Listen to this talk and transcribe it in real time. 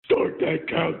that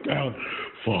countdown.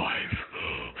 5,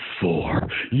 4.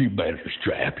 You better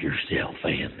strap yourself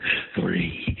in.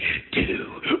 3,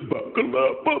 2. Buckle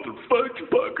up,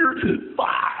 motherfucker.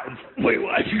 5. Wait,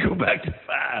 why'd you go back to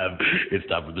 5? It's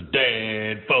time for the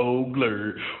Dan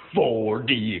Fogler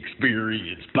 4D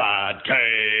Experience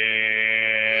Podcast.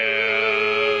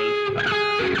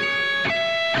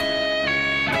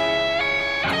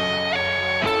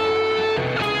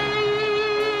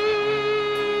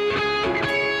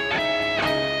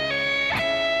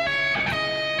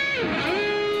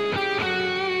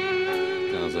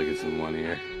 Sounds like it's in one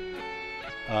ear.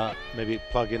 Maybe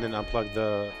plug in and unplug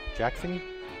the jack thingy.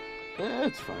 Yeah,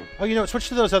 it's fine. Oh, you know, switch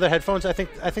to those other headphones. I think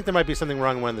there might be something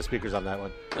wrong with one of the speakers on that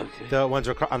one. Okay. The ones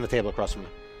on the table across from me.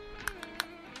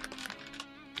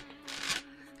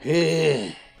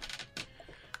 Hey,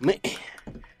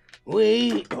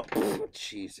 wait. Oh,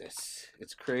 Jesus.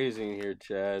 It's crazy in here,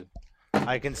 Chad.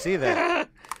 I can see that.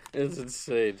 It's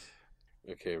insane.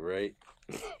 Okay, right?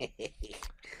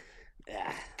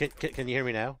 Can you hear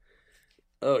me now?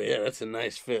 Oh, yeah, that's a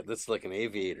nice fit. That's like an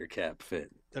aviator cap fit.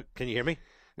 Can you hear me?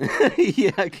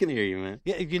 Yeah, I can hear you, man.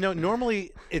 Yeah, you know,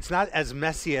 normally it's not as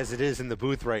messy as it is in the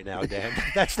booth right now, Dan.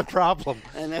 That's the problem.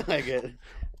 I know.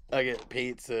 I get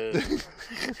pizza.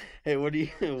 Hey, what are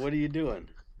you doing?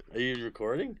 Are you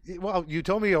recording? Well, you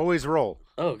told me you always roll.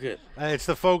 Oh, good. It's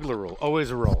the Fogler rule.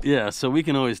 Always roll. Yeah, so we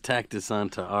can always tack this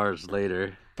onto ours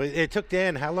later. But it took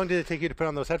Dan. How long did it take you to put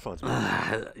on those headphones?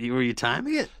 Were you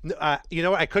timing it? You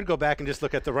know what? I could go back and just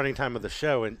look at the running time of the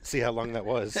show and see how long that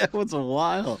was. That was a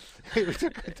while. it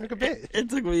took a bit. It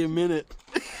took me a minute.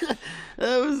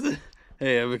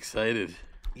 Hey, I'm excited.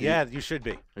 Yeah, you should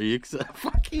be. Are you excited?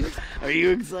 Fuck you. Are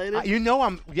you excited? You know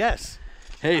I'm. Yes.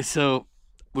 Hey, so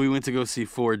we went to go see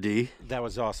 4D. That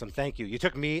was awesome. Thank you. You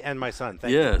took me and my son.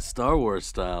 Thank you. Yeah, Star Wars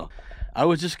style. I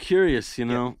was just curious, you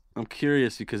know. Yeah. I'm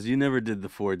curious because you never did the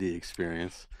 4D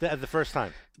experience. The first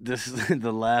time.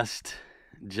 The Last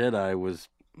Jedi was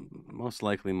most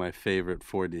likely my favorite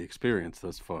 4D experience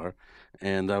thus far,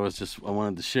 and I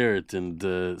wanted to share it. And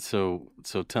so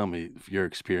tell me your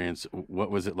experience.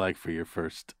 What was it like for your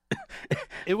first?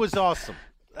 It was awesome.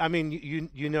 I mean,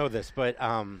 you know this, but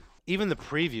even the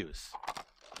previews.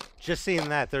 Just seeing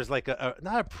that, there's like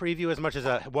not a preview as much as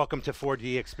a welcome to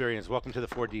 4D experience, welcome to the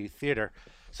 4D theater.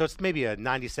 So it's maybe a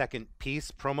 90-second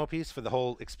promo piece for the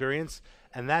whole experience,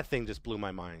 and that thing just blew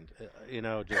my mind. You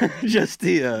know, just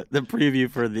the preview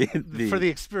for the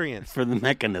experience, for the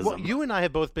mechanism. Well, you and I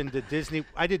have both been to Disney.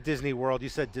 I did Disney World. You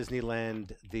said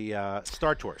Disneyland, the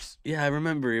Star Tours. Yeah, I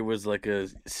remember it was like a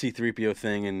C-3PO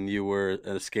thing, and you were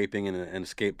escaping in an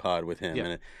escape pod with him,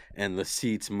 yeah. and the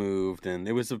seats moved, and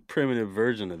it was a primitive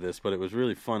version of this, but it was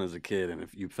really fun as a kid, and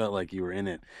if you felt like you were in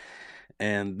it.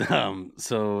 And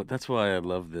so that's why I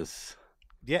love this.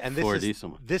 Yeah, and 4D so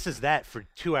much. This is that for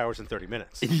 2 hours and 30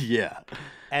 minutes. Yeah.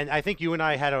 And I think you and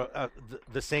I had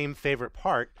the same favorite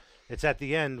part. It's at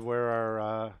the end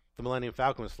where the Millennium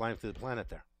Falcon was flying through the planet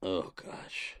there. Oh,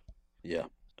 gosh. Yeah,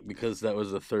 because that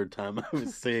was the third time I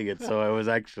was seeing it. So I was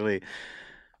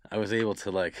able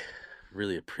to, like,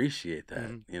 really appreciate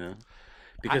that, you know?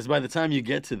 Because by the time you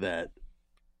get to that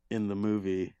in the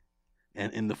movie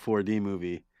and in the 4D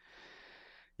movie,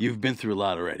 you've been through a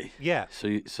lot already. Yeah.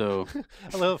 So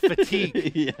a little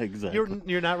fatigue. Yeah, exactly.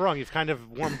 You're not wrong. You've kind of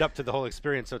warmed up to the whole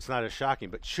experience, so it's not as shocking.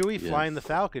 But Chewie flying the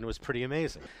Falcon was pretty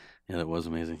amazing. Yeah, that was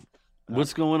amazing.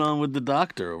 What's going on with the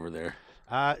doctor over there?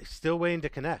 Still waiting to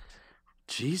connect.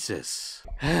 Jesus.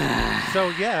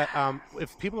 So yeah,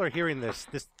 if people are hearing this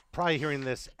probably hearing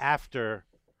this after,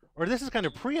 or this is kind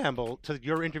of preamble to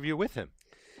your interview with him.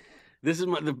 This is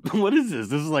what is this?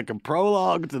 This is like a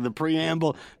prologue to the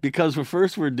preamble because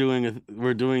we're doing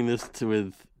this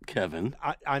with Kevin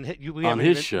on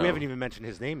his show. We haven't even mentioned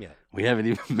his name yet. We haven't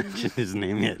even mentioned his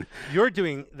name yet. You're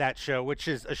doing that show, which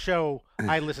is a show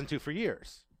I listened to for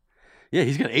years. Yeah,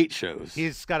 he's got 8 shows.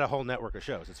 He's got a whole network of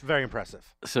shows. It's very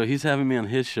impressive. So he's having me on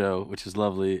his show, which is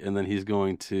lovely, and then we're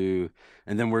going to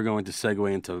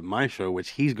segue into my show, which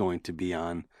he's going to be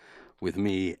on with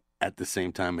me at the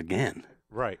same time again.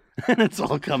 Right. And it's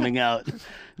all coming out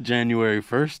January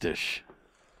 1st-ish,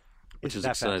 which is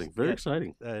exciting. Fast. Very yeah,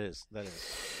 exciting. That is.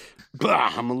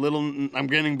 I'm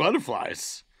getting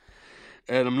butterflies.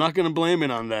 And I'm not going to blame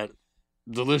it on that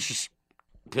delicious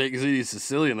Pegaziti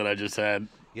Sicilian that I just had.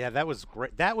 Yeah, that was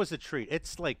great. That was a treat.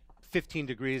 It's like 15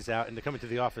 degrees out, and to come into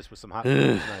the office with some hot food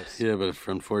is nice. Yeah, but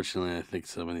unfortunately, I think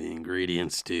some of the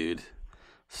ingredients, dude,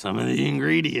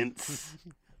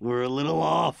 were a little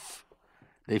off.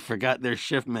 They forgot their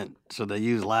shipment, so they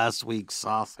used last week's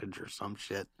sausage or some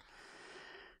shit.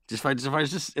 If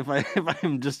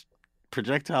I'm just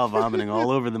projectile vomiting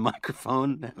all over the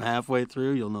microphone halfway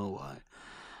through, you'll know why.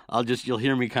 You'll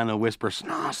hear me kind of whisper,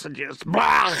 sausages,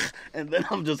 blah, and then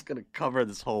I'm just going to cover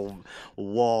this whole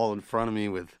wall in front of me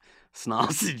with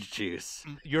sausage juice.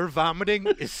 Your vomiting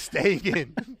is staying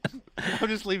in. I'm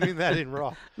just leaving that in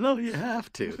raw. No, you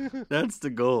have to. That's the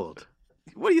gold.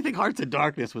 What do you think Hearts of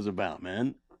Darkness was about,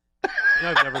 man?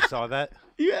 I've never saw that.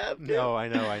 You have to. No, I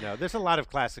know. There's a lot of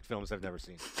classic films I've never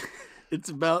seen. It's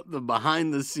about the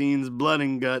behind-the-scenes blood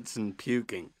and guts and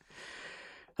puking.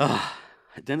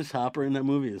 Dennis Hopper in that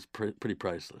movie is pretty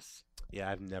priceless. Yeah,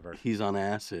 I've never. He's on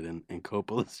acid, and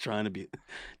Coppola's trying to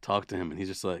talk to him, and he's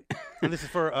just like... And this is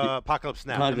for Apocalypse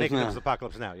Now. Apocalypse the making Now. of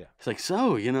Apocalypse Now, yeah. He's like,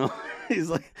 so, he's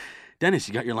like, Dennis,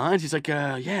 you got your lines? He's like,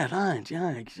 yeah, lines,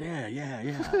 yeah.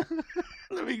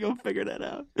 Let me go figure that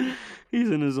out. He's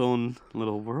in his own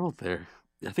little world there.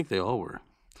 I think they all were.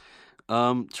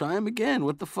 Try him again.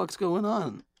 What the fuck's going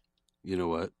on? You know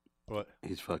what? What?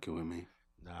 He's fucking with me.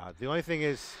 Nah, the only thing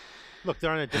is, look,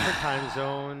 they're on a different time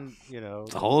zone,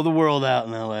 The whole of the world out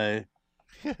in L.A.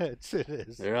 Yeah, it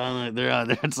is. They're on there.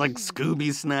 It's like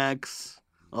Scooby snacks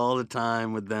all the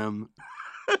time with them.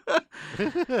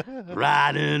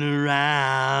 Riding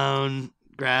around,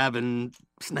 grabbing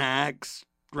snacks,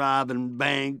 robbing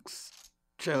banks,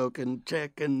 choking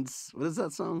chickens. What is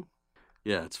that song?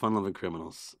 Yeah, it's Fun Loving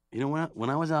Criminals. You know what? When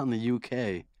I was out in the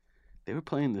UK, they were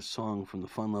playing this song from the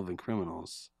Fun Loving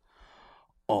Criminals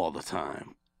all the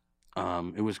time.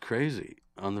 It was crazy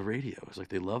on the radio. It was like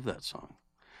they love that song.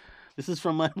 This is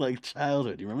from my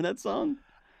childhood. You remember that song?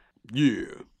 Yeah.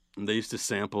 And they used to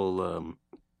sample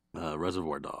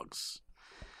Reservoir Dogs.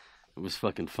 It was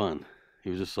fucking fun. He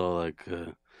was just all like,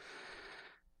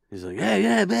 he's like,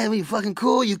 yeah, man, you fucking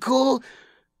cool? You cool?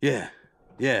 Yeah.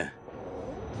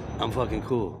 I'm fucking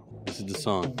cool. This is the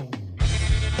song.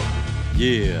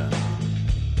 Yeah.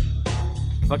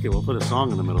 Fuck it, we'll put a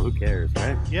song in the middle. Who cares,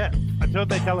 right? Yeah, until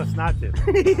they tell us not to.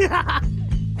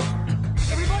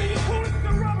 Everybody report the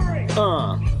robbery! You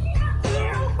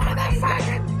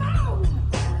motherfucking no!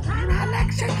 And I'll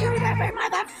execute every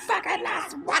motherfucking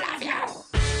last one of you!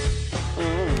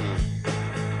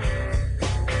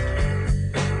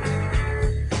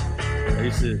 I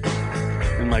used to,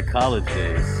 in my college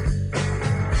days.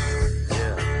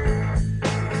 Yeah.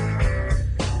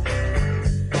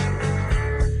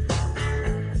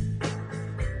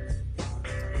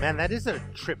 Man, that is a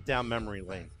trip down memory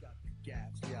lane.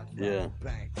 Yeah.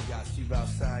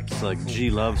 It's like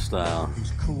G-Love style.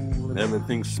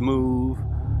 Everything's smooth.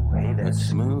 It's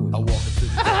smooth. I walk into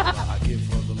the door, I give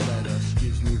her the letter, she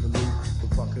gives me the loot, the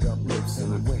fuck it up, lips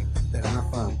and a wink, then I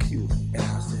find cute, and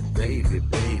I said, baby.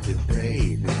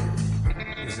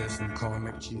 Is there some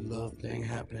karmic G-Love thing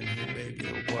happening here, baby,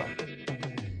 or what?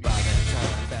 By that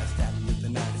time, fast tapping with the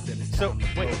 97. So,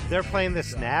 wait, they're playing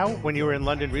this now when you were in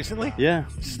London recently? Yeah.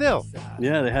 Still.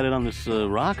 Yeah, they had it on this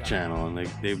rock channel, and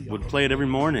they would play it every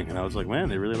morning, and I was like, man,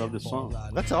 they really love this song.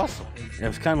 That's awesome. Yeah,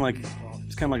 it's kind of like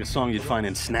a song you'd find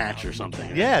in Snatch or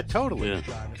something. Yeah, totally. Yeah.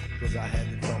 Because I had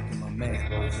to talk to my man.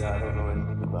 I don't know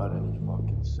anything about any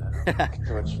fucking sex.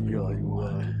 Touch me all you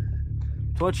want.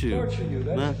 Torture you.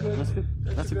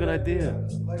 That's a good idea.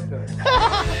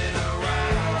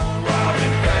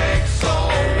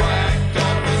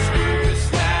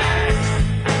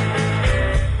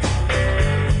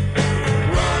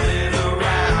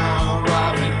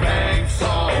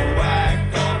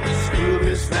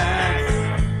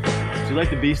 Do you like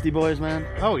the Beastie Boys, man?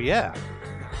 Oh, yeah.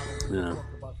 Yeah.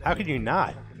 How could you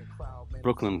not?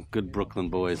 Good Brooklyn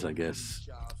boys, I guess.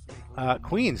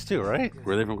 Queens, too, right?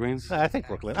 Were they from Queens? I think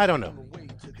Brooklyn. I don't know.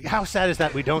 How sad is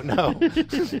that we don't know?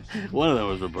 One of them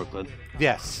was from Brooklyn.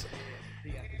 Yes.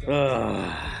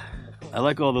 I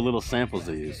like all the little samples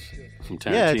they use from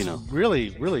Yeah, Tarantino. it's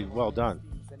really, really well done.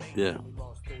 Yeah.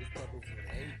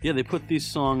 Yeah, they put these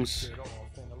songs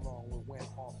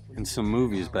in some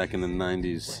movies back in the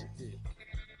 90s.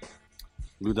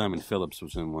 Lou Diamond Phillips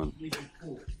was in one.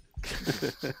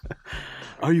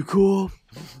 Are you cool?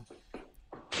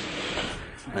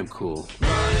 I'm cool.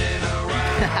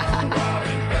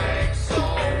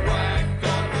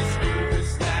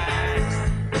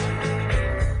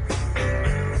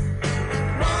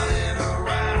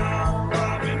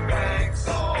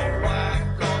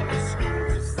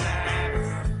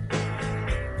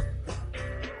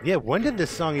 Yeah, when did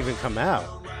this song even come out?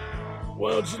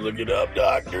 Why don't you look it up,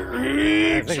 Dr.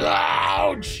 Reeves?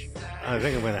 Ouch! I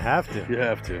think I'm going to have to. You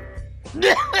have to.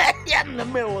 Get in the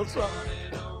middle of something.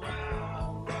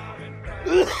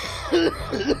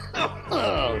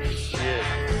 Oh, shit.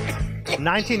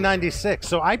 1996.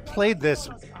 So I played this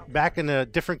back in a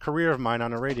different career of mine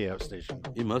on a radio station.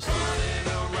 You must have.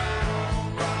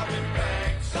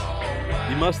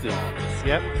 must have.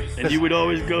 Yep. And you would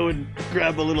always go and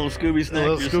grab a little Scooby snack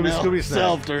little Scooby snack.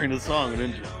 yourself during the song,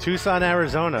 didn't you? Tucson,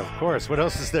 Arizona, of course. What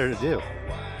else is there to do?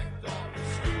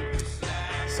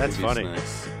 That's Scooby funny.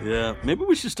 snacks. Yeah, maybe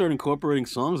we should start incorporating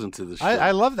songs into the show. I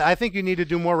love that. I think you need to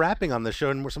do more rapping on the show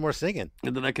and some more singing.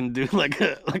 And then I can do like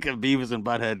a Beavis and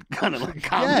Butthead kind of like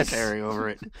commentary over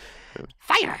it.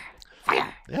 Fire!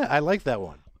 Fire! Yeah, I like that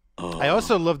one. I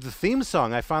also love the theme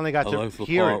song. I finally got I to like the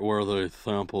hear part it. where they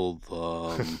sampled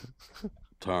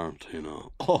Tarantino.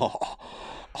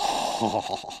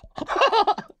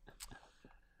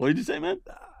 What did you say, man?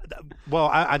 Well,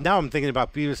 I now I'm thinking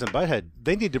about Beavis and Butthead.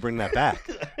 They need to bring that back.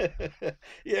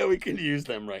 Yeah, we could use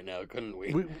them right now, couldn't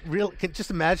we? Can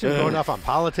just imagine going off on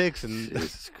politics and.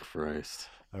 Jesus Christ.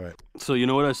 All right. So you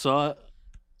know what I saw?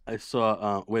 I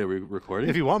saw. Wait, are we recording?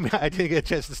 If you want me, I didn't get a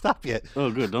chance to stop yet. Oh,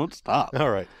 good. Don't stop.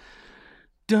 All right.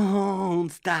 Don't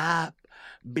stop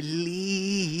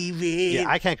believing. Yeah,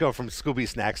 I can't go from Scooby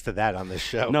Snacks to that on this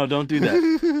show. No, don't do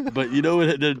that. But you know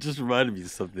what? That just reminded me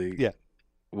of something. Yeah.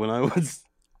 When I was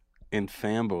in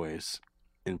Fanboys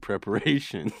in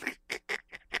preparation,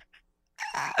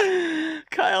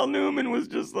 Kyle Newman was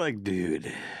just like,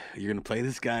 dude, you're going to play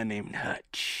this guy named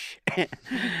Hutch.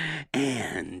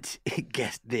 And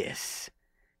guess this.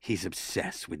 He's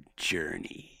obsessed with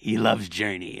Journey. He loves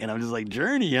Journey. And I'm just like,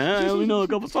 Journey, huh? I only know a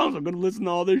couple songs. I'm going to listen to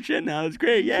all their shit now. It's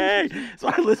great. Yay. So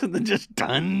I listened to just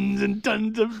tons and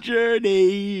tons of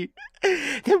Journey.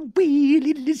 The wheel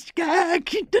in the sky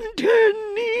keeps on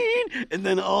turning. And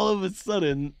then all of a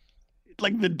sudden,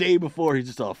 like the day before, he's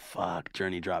just all, fuck,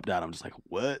 Journey dropped out. I'm just like,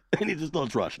 what? And he just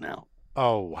loves Rush now.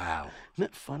 Oh, wow.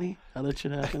 Isn't that funny how that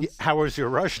shit happens? How was your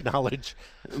Rush knowledge?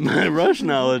 My Rush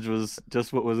knowledge was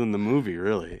just what was in the movie,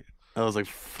 really. I was like,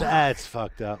 fuck. That's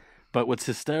fucked up. But what's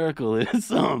hysterical is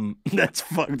that's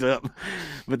fucked up.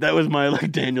 But that was my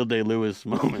like Daniel Day-Lewis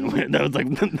moment. Where that was like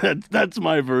that's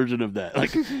my version of that.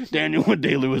 Like Daniel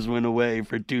Day-Lewis went away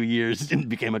for 2 years and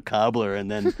became a cobbler, and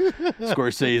then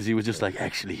Scorsese was just like,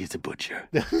 actually, he's a butcher.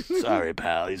 Sorry,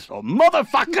 pal. He's a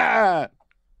motherfucker.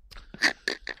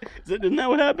 Isn't that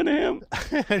what happened to him?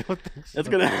 I don't think so. That's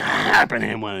gonna happen to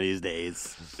him one of these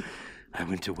days. I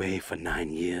went away for 9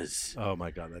 years. Oh,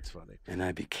 my God. That's funny. And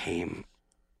I became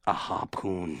a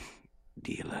harpoon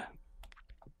dealer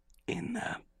in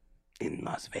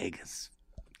Las Vegas.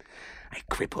 I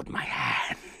crippled my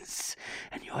hands,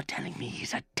 and you're telling me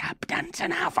he's a tap dancer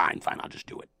now? Fine, I'll just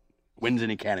do it. Wins an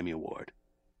Academy Award.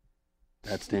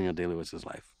 That's Daniel Day-Lewis's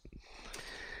life.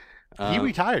 He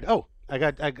retired. Oh, we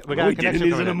got a He connection. didn't.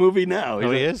 He's coming in a in. movie now.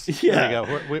 Oh, he is? Yeah.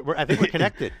 There you go. I think we're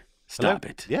connected. Stop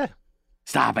Hello? it. Yeah.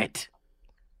 Stop it.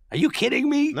 Are you kidding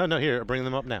me? No, here. Bring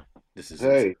them up now. This is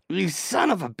Hey. You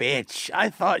son of a bitch. I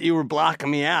thought you were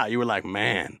blocking me out. You were like,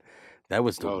 man, that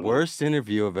was the Oh, no. worst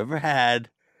interview I've ever had.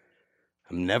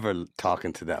 I'm never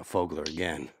talking to that Fogler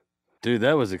again. Dude,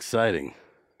 that was exciting.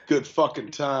 Good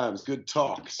fucking times, good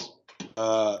talks.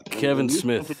 Kevin and useful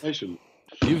Smith. information.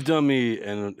 You've done me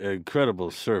an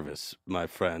incredible service, my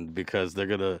friend, because they're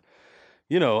going to,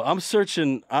 I'm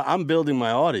searching, I'm building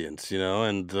my audience,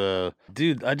 and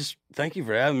dude, I just thank you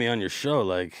for having me on your show.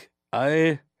 Like,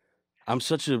 I'm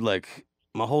such a, like,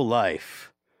 my whole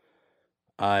life,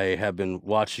 I have been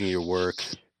watching your work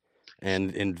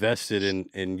and invested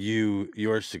in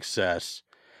your success,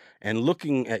 and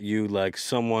looking at you like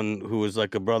someone who is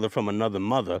like a brother from another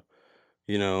mother,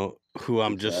 who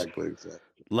I'm just, Exactly.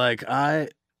 like, I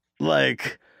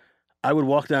would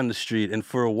walk down the street, and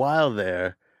for a while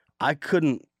there, I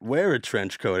couldn't wear a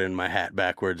trench coat and my hat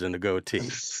backwards and a goatee.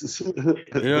 You know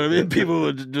what I mean? People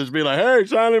would just be like, "Hey,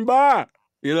 signing by,"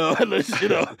 and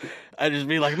I'd just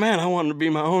be like, "Man, I want to be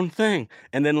my own thing."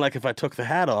 And then, like, if I took the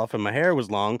hat off and my hair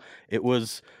was long, it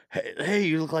was, "Hey,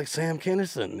 you look like Sam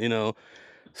Kinison,"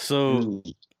 So,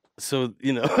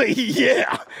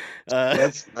 yeah.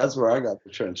 That's where I got the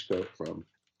trench coat from.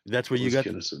 That's where you was got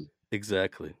Kinnison.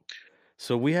 exactly.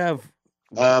 So we have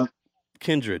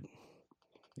Kindred.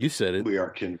 You said it. We are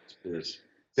kindred spirits.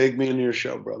 Take me into your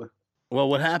show, brother. Well,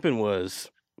 what happened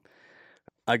was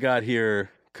I got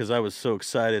here because I was so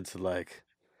excited to, like,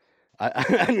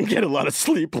 I didn't get a lot of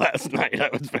sleep last night. I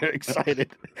was very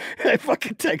excited. I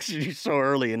fucking texted you so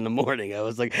early in the morning. I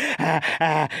was like,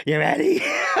 you ready?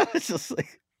 I was just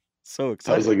like so I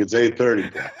excited. was like, it's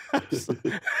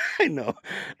 8:30. I know.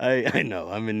 I know.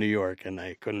 I'm in New York and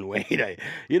I couldn't wait.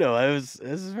 This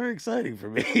is very exciting for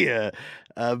me.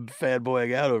 I'm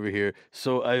fanboying out over here.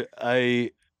 So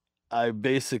I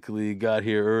basically got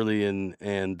here early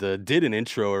and did an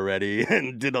intro already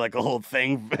and did like a whole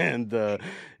thing and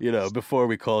before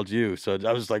we called you. So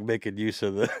I was like making use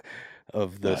of the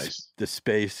Nice. the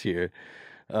space here.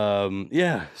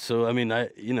 Yeah. So I mean,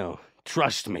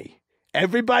 trust me.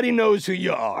 Everybody knows who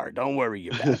you are. Don't worry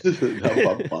about it.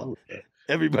 No, I'm fine with that.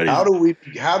 Everybody.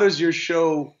 How does your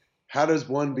show, how does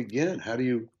one begin?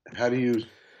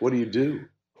 What do you do?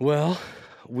 Well,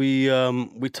 we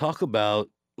talk about,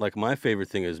 like, my favorite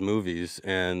thing is movies,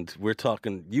 and we're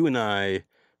talking. You and I,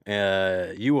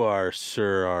 you are,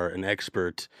 sir, are an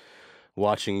expert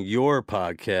watching your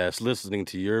podcast, listening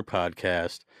to your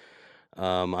podcast.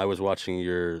 I was watching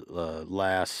your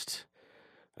last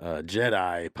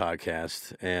Jedi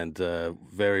podcast, and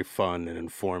very fun and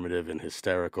informative and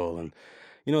hysterical, and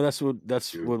that's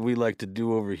what we like to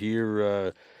do over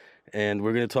here. And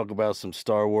we're gonna talk about some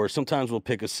Star Wars. Sometimes we'll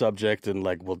pick a subject and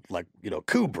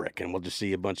Kubrick, and we'll just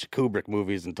see a bunch of Kubrick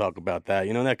movies and talk about that,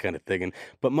 that kind of thing.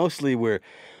 But mostly we're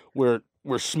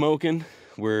smoking,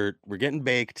 we're getting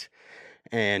baked,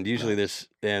 and usually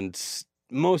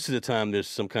most of the time there's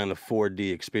some kind of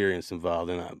 4D experience involved.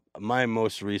 And my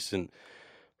most recent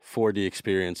 4D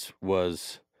experience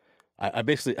was I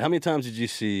basically. How many times did you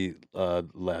see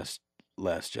Last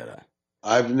Jedi?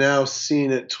 I've now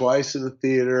seen it twice in the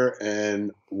theater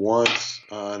and once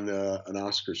on an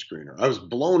Oscar screener. I was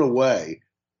blown away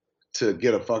to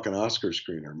get a fucking Oscar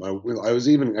screener.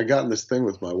 I got in this thing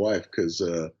with my wife because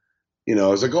I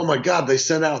was like, oh my God, they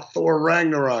sent out Thor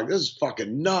Ragnarok. This is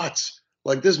fucking nuts.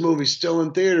 Like, this movie's still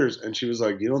in theaters. And she was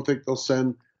like, you don't think they'll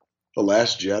send The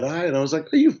Last Jedi? And I was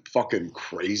like, are you fucking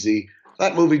crazy?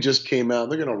 That movie just came out.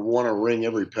 They're going to want to wring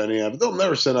every penny out of it. They'll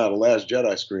never send out a Last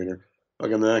Jedi screener.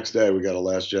 Like, on the next day, we got a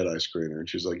Last Jedi screener. And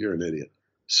she's like, you're an idiot.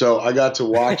 So I got to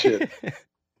watch it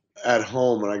at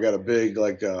home, and I got a big,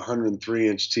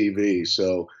 103-inch TV.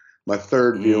 So my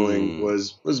third viewing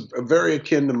was very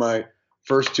akin to my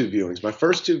first two viewings. My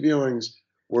first two viewings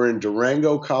were in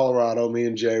Durango, Colorado. Me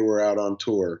and Jay were out on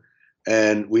tour,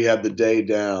 and we had the day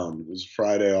down. It was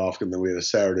Friday off, and then we had a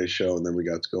Saturday show, and then we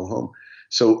got to go home.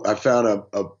 So I found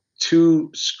a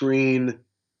 2-screen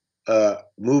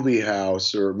movie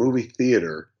house or movie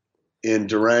theater in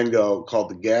Durango called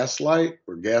the Gaslight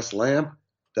or Gas Lamp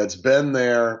that's been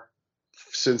there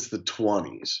since the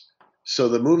 20s. So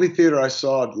the movie theater I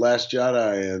saw Last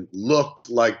Jedi in looked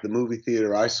like the movie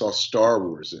theater I saw Star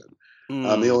Wars in.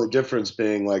 The only difference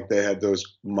being, they had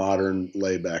those modern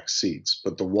layback seats,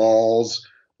 but the walls,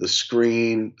 the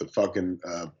screen, the fucking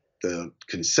the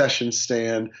concession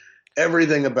stand,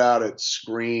 everything about it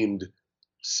screamed,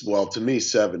 well, to me,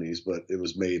 70s, but it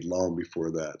was made long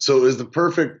before that. So it was the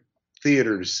perfect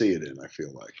theater to see it in, I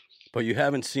feel like. But you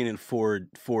haven't seen it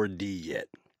 4D yet.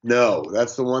 No,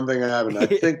 that's the one thing I haven't. I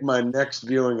think my next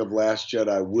viewing of Last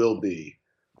Jedi will be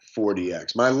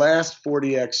 4DX. My last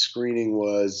 4DX screening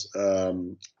was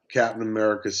Captain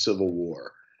America Civil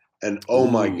War. And oh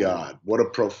my God, what a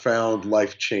profound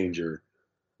life changer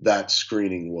that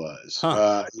screening was.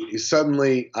 Huh.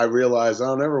 Suddenly I realized I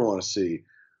don't ever want to see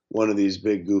one of these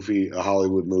big goofy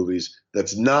Hollywood movies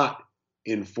that's not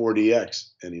in 4DX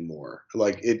anymore.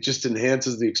 It just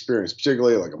enhances the experience,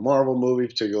 particularly like a Marvel movie,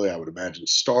 particularly I would imagine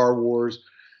Star Wars.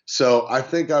 So I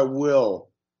think I will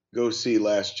go see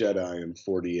Last Jedi in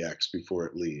 4DX before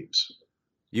it leaves.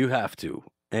 You have to.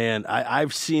 And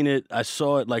I've seen it. I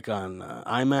saw it on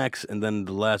IMAX, and then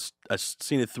I've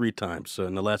seen it 3 times. So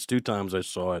in the last 2 times I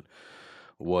saw it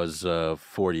was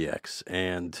 4DX.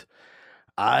 And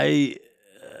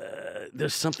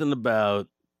there's something about,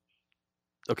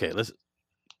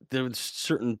 there were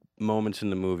certain moments in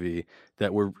the movie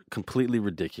that were completely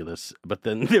ridiculous, but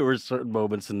then there were certain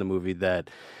moments in the movie that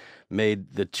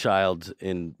made the child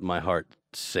in my heart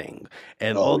sing.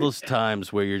 And all those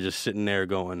times where you're just sitting there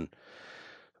going,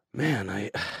 man,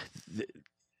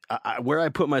 where I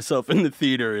put myself in the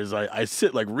theater is I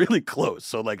sit really close.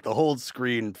 So the whole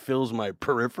screen fills my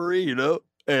periphery,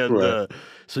 And Right.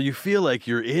 So you feel like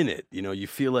you're in it, you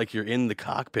feel like you're in the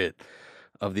cockpit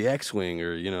of the X-Wing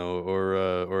or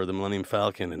the Millennium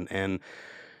Falcon. And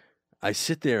I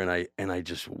sit there and I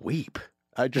just weep.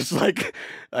 I just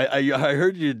I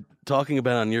heard you talking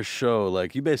about on your show,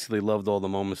 you basically loved all the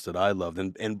moments that I loved,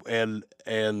 and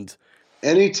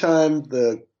Anytime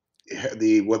the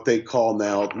what they call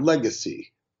now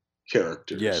legacy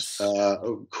characters Yes.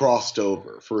 Crossed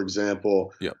over. For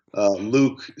example, Yep.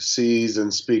 Luke sees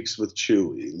and speaks with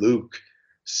Chewie. Luke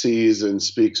sees and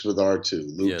speaks with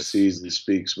R2. Luke Yes. sees and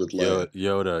speaks with Leia.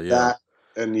 Yoda, yeah. That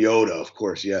and Yoda, of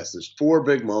course, yes. There's 4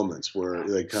 big moments where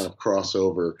they kind of cross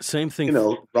over. Same thing.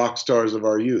 Rock stars of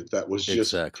our youth. That was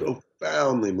just Exactly.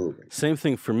 profoundly moving. Same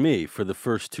thing for me for the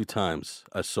first 2 times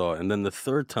I saw it. And then the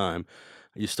third time,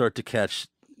 you start to catch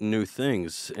new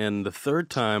things. And the third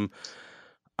time,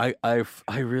 I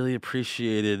really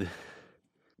appreciated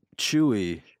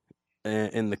Chewie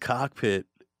in the cockpit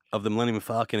of the Millennium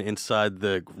Falcon inside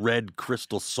the red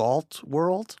crystal salt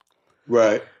world.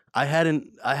 Right. I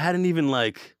hadn't even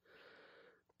like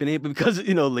been able, because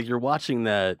like you're watching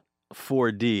that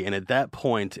 4D, and at that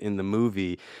point in the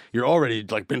movie, you're already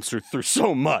like been through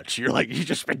so much. You're like, you've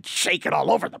just been shaking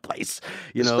all over the place.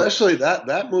 Especially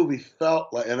that movie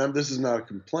felt like, and this is not a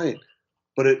complaint,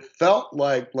 but it felt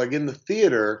like in the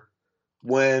theater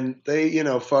when they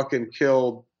fucking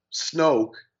killed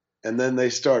Snoke, and then they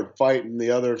start fighting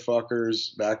the other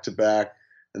fuckers back to back,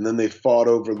 and then they fought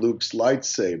over Luke's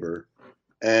lightsaber,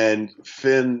 and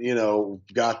Finn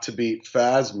got to beat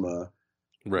Phasma.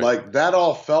 Right. Like that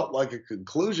all felt like a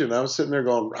conclusion. I was sitting there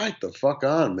going, right the fuck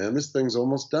on, man. This thing's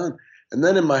almost done. And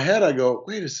then in my head, I go,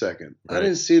 wait a second. Right. I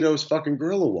didn't see those fucking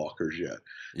gorilla walkers yet.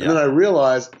 Yeah. And then I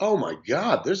realized, oh my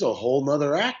God, there's a whole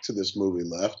nother act to this movie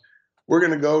left. We're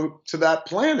going to go to that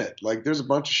planet. Like there's a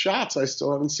bunch of shots I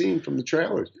still haven't seen from the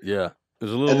trailers. Yeah. It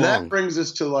was a little and long. That brings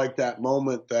us to like that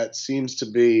moment that seems to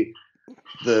be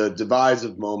the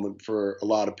divisive moment for a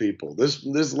lot of people. This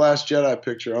Last Jedi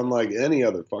picture, unlike any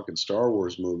other fucking Star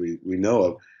Wars movie we know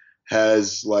of,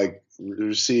 has like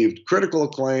received critical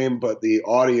acclaim, but the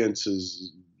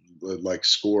audience's like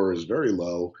score is very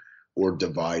low or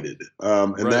divided.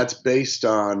 And Right. that's based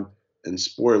on, and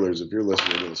spoilers, if you're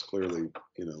listening to this, clearly,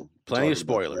 Plenty of talking about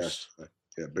spoilers. that.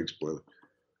 Yeah, big spoiler.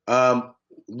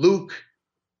 Luke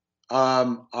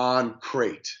on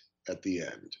Crate at the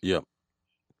end. Yep.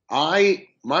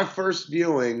 My first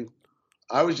viewing,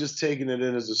 I was just taking it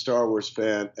in as a Star Wars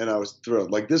fan, and I was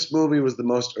thrilled. Like this movie was the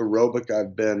most aerobic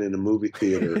I've been in a movie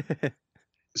theater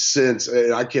since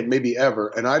I can't maybe ever.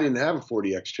 And I didn't have a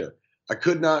 40X chair. I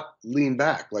could not lean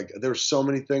back. Like there were so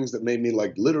many things that made me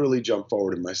like literally jump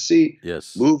forward in my seat,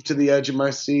 Yes. move to the edge of my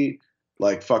seat,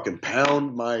 like fucking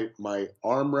pound my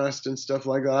armrest and stuff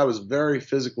like that. I was very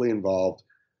physically involved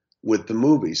with the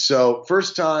movie. So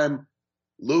first time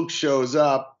Luke shows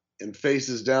up and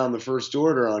faces down the First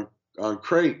Order on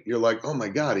Crate, you're like, oh my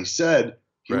God, he said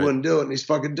he Right. wouldn't do it, and he's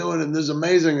fucking doing it, and this is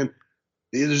amazing, and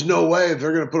there's no way if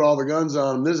they're going to put all the guns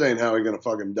on him, this ain't how he's going to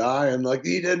fucking die, and like,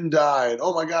 he didn't die, and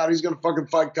oh my God, he's going to fucking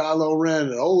fight Kylo Ren,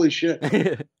 and holy shit.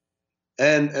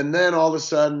 and then all of a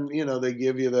sudden, they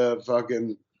give you the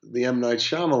M. Night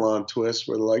Shyamalan twist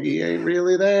where they're like, he ain't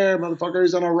really there, motherfucker,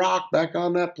 he's on a rock back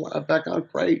on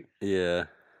Crate. Yeah.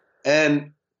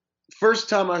 And first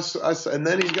time I and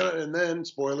then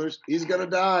spoilers, he's gonna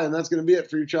die, and that's gonna be it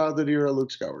for your childhood hero, Luke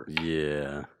Skywalker.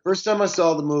 Yeah. First time I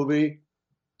saw the movie,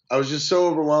 I was just so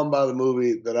overwhelmed by the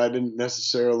movie that I didn't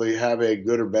necessarily have a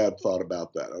good or bad thought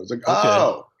about that. I was like,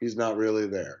 oh, he's not really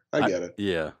there. I get it.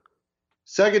 Yeah.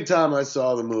 Second time I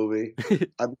saw the movie,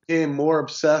 I became more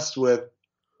obsessed with,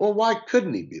 well, why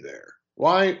couldn't he be there?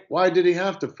 Why did he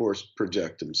have to force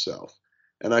project himself?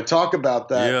 And I talk about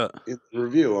that in the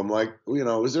review. I'm like,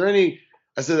 is there any,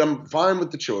 I said, I'm fine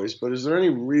with the choice, but is there any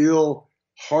real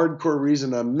hardcore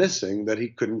reason I'm missing that he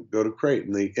couldn't go to Crate?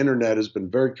 And the internet has been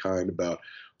very kind about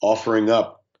offering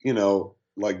up,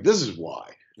 like, this is why.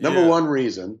 Number one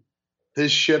reason,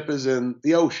 his ship is in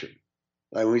the ocean.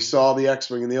 And we saw the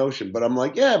X-Wing in the ocean. But I'm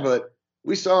like, yeah, but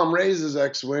we saw him raise his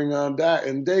X-Wing in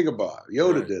Dagobah.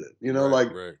 Yoda did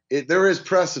it. There is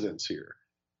precedence here.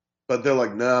 But they're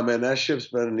like, nah, man, that ship's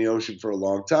been in the ocean for a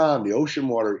long time. The ocean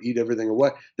water eat everything away.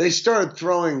 They started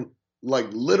throwing like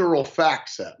literal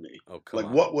facts at me. Oh,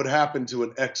 what would happen to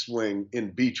an X-Wing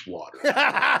in beach water?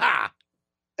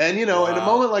 And, in a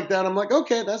moment like that, I'm like,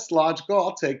 okay, that's logical.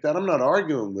 I'll take that. I'm not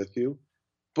arguing with you.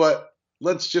 But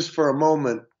let's just for a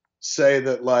moment say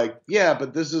that, like, yeah,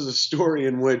 but this is a story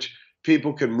in which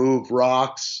people can move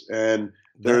rocks and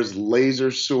there's laser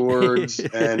swords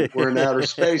and we're in outer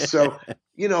space. So,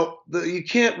 you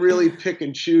can't really pick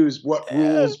and choose what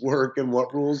rules work and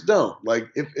what rules don't. Like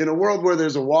if in a world where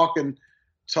there's a walking,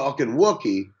 talking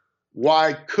Wookiee,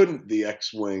 why couldn't the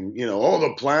X-Wing,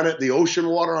 the planet, the ocean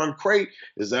water on Crate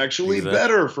is actually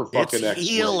better for fucking X-Wings.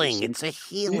 Healing. It's a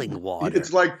healing water.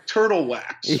 It's like turtle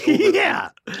wax. Yeah.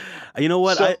 You know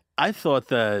what? So, I thought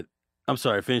that, I'm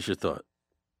sorry, finish your thought.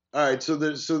 All right, so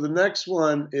the next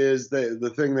one is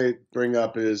the thing they bring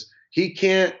up is he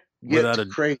can't get to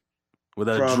Crate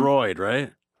without a droid,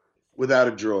 right? Without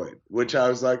a droid, which I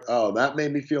was like, oh, that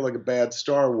made me feel like a bad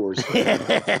Star Wars fan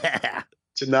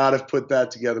to not have put that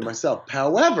together myself.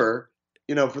 However,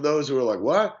 for those who are like,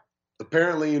 what?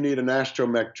 Apparently you need an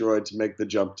astromech droid to make the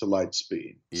jump to light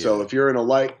speed. Yeah. So if you're in a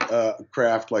light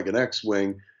craft like an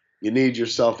X-Wing, you need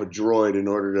yourself a droid in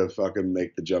order to fucking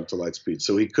make the jump to light speed.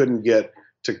 So he couldn't get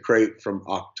to Crate from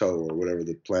Octo or whatever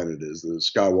the planet is, the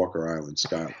Skywalker Island,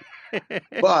 Skyline.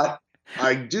 But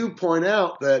I do point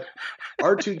out that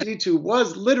R2D2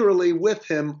 was literally with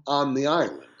him on the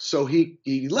island. So he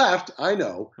left, I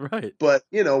know. Right. But,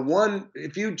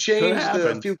 if you changed a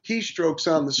happened. few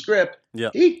keystrokes on the script, Yeah.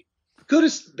 he could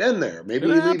have been there. Maybe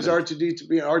Coulda he leaves happened.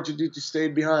 R2D2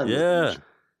 stayed behind. with Yeah. him.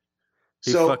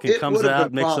 He So fucking it comes would have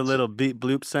out, been makes a possible. little beep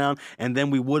bloop sound, and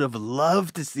then we would have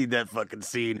loved to see that fucking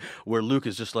scene where Luke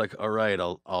is just like, "All right,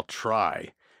 I'll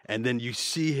try." And then you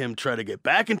see him try to get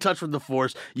back in touch with the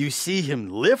Force. You see him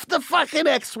lift the fucking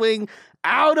X-wing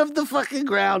out of the fucking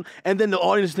ground, and then the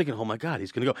audience is thinking, "Oh my god,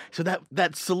 he's gonna go." So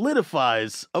that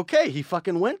solidifies. Okay, he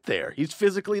fucking went there. He's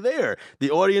physically there. The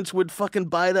audience would fucking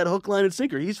buy that hook, line, and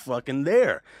sinker. He's fucking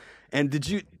there. And did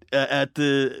you at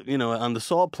the on the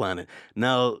Salt Planet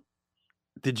now?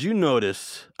 Did you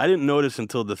notice? I didn't notice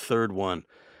until the third one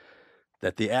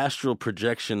that the astral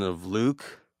projection of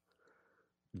Luke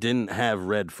didn't have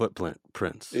red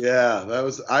footprints.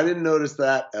 Yeah, I didn't notice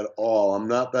that at all. I'm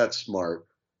not that smart.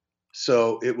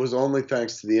 So it was only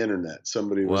thanks to the internet.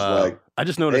 Somebody was like, I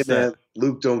just "Hey noticed man, that.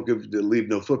 Luke don't leave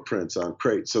no footprints on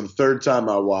crate." So the third time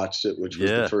I watched it, which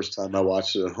was Yeah. the first time I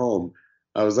watched it at home,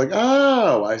 I was like,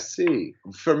 "Oh, I see."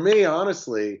 For me,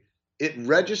 honestly, it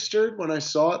registered when I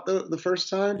saw it the first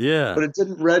time, Yeah. but it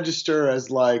didn't register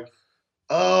as like,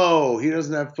 "Oh, he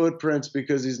doesn't have footprints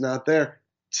because he's not there."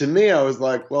 To me, I was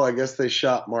like, well, I guess they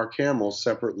shot Mark Hamill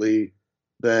separately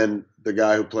than the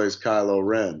guy who plays Kylo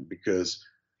Ren, because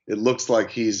it looks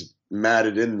like he's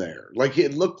matted in there. Like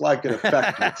it looked like an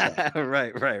effect.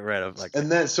 Right. I'm like,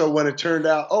 And then, so when it turned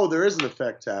out, oh, there is an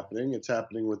effect happening. It's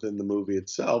happening within the movie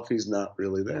itself. He's not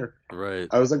really there. right.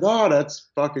 I was like, oh, that's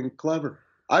fucking clever.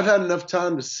 I've had enough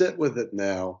time to sit with it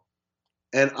now.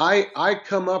 And I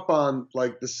come up on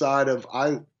like the side of,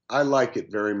 I like it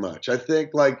very much. I think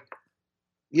like,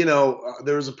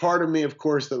 there was a part of me, of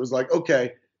course, that was like,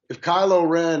 okay, if Kylo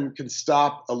Ren can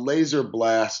stop a laser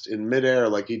blast in midair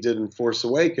like he did in Force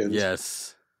Awakens,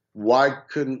 Yes. why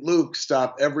couldn't Luke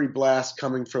stop every blast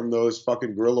coming from those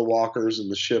fucking guerrilla walkers and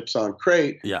the ships on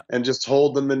Crate, Yeah. and just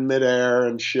hold them in midair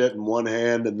and shit in one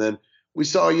hand? And then we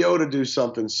saw Yoda do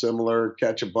something similar,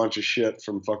 catch a bunch of shit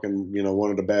from fucking,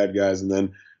 one of the bad guys, and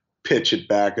then pitch it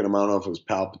back at him. I don't know if it was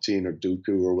Palpatine or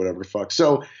Dooku or whatever the fuck.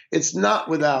 So it's not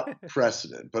without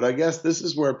precedent, but I guess this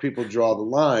is where people draw the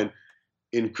line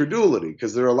in credulity,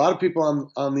 because there are a lot of people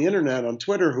on the internet, on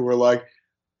Twitter, who are like,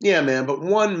 yeah, man, but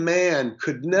one man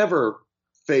could never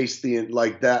face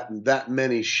that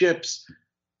many ships.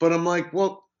 But I'm like,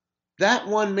 well, that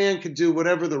one man could do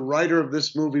whatever the writer of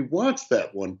this movie wants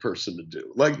that one person to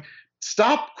do. Like,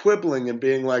 stop quibbling and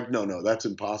being like, no, that's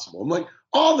impossible. I'm like,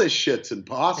 all this shit's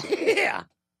impossible. Yeah.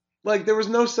 Like, there was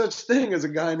no such thing as a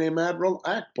guy named Admiral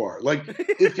Akbar. Like,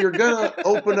 if you're gonna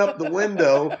open up the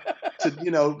window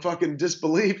to, fucking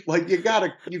disbelief, like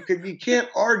you can't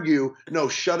argue, no,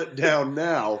 shut it down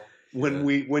now when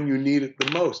you need it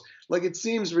the most. Like, it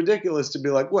seems ridiculous to be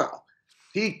like, well,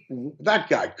 that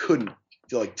guy couldn't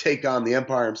like take on the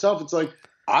Empire himself. It's like,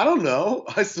 I don't know.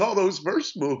 I saw those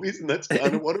first movies, and that's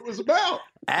kind of what it was about.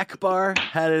 Akbar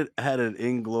had an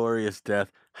inglorious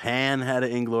death. Han had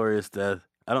an inglorious death.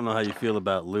 I don't know how you feel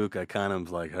about Luke. I kind of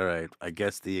was like, all right, I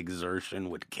guess the exertion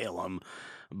would kill him.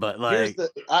 But like,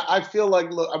 I feel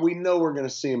like, look, we know we're going to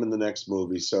see him in the next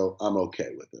movie, so I'm okay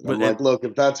with it. But I'm like, look,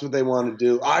 if that's what they want to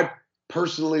do, I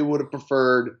personally would have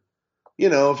preferred,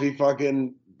 if he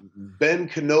fucking Ben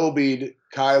Kenobi'd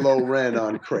Kylo Ren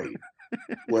on Crate,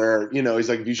 where, he's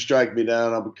like, if you strike me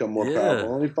down, I'll become more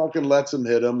powerful. And he fucking lets him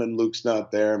hit him, and Luke's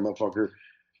not there, and motherfucker,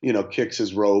 kicks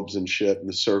his robes and shit, and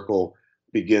the circle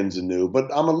begins anew. But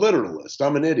I'm a literalist.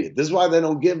 I'm an idiot. This is why they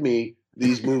don't give me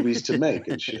these movies to make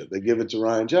and shit. They give it to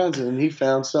Rian Johnson, and he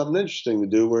found something interesting to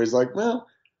do where he's like, well,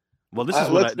 this is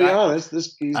let's be honest.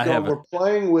 We're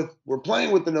playing with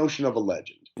the notion of a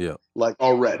legend. Yeah. Like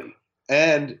already.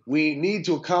 And we need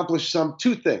to accomplish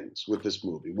two things with this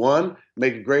movie. One,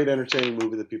 make a great entertaining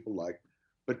movie that people like.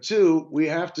 But two, we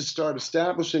have to start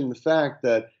establishing the fact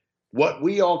that what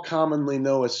we all commonly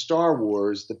know as Star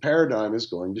Wars, the paradigm is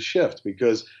going to shift,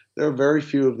 because there are very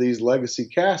few of these legacy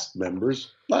cast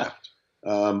members left.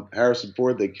 Harrison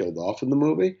Ford, they killed off in the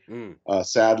movie.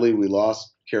 Sadly, we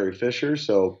lost Carrie Fisher,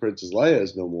 so Princess Leia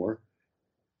is no more.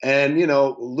 And,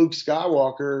 Luke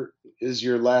Skywalker is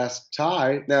your last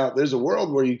tie. Now, there's a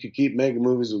world where you could keep making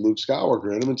movies with Luke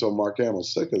Skywalker in them until Mark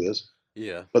Hamill's sick of this.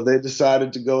 Yeah. But they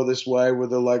decided to go this way where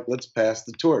they're like, let's pass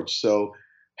the torch. So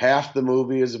half the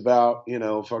movie is about,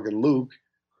 fucking Luke,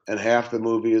 and half the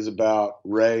movie is about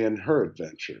Rey and her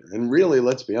adventure. And really,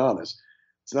 let's be honest,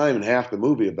 it's not even half the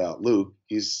movie about Luke.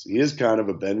 He is kind of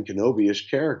a Ben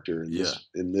Kenobi-ish character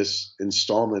in this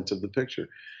installment of the picture.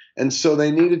 And so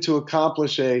they needed to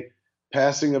accomplish a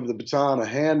passing of the baton, a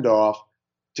handoff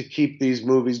to keep these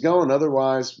movies going.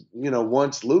 Otherwise,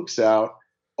 once Luke's out,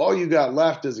 all you got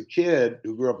left as a kid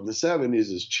who grew up in the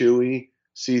 70s is Chewie,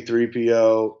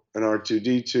 C-3PO, and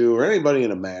R2-D2, or anybody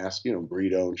in a mask,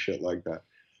 Greedo and shit like that.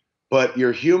 But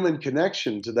your human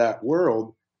connection to that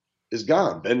world is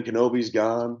gone. Ben Kenobi's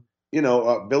gone.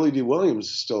 Billy D. Williams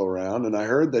is still around, and I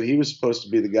heard that he was supposed to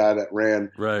be the guy that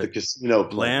ran the casino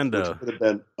plan, which would have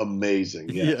been amazing.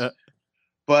 Yes. Yeah.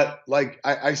 But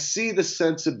I see the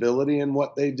sensibility in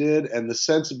what they did, and the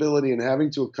sensibility in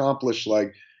having to accomplish,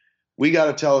 we got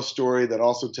to tell a story that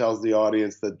also tells the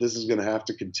audience that this is going to have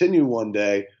to continue one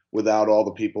day without all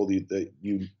the people that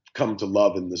you come to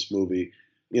love in this movie,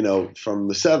 from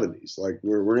the 70s.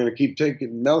 We're going to keep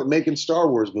making Star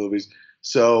Wars movies.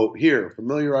 So here,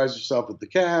 familiarize yourself with the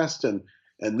cast, and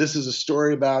this is a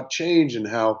story about change and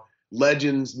how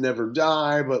legends never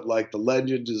die, but the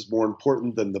legend is more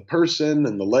important than the person,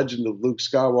 and the legend of Luke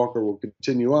Skywalker will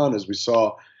continue on, as we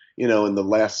saw, in the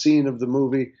last scene of the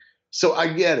movie. So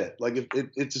I get it.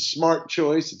 It's a smart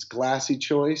choice. It's a classy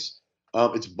choice.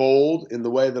 It's bold in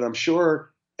the way that I'm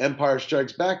sure Empire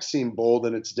Strikes Back seemed bold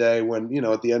in its day when,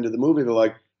 at the end of the movie, they're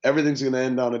like, everything's going to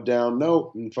end on a down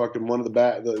note, and fucking one of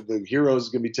the heroes is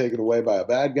going to be taken away by a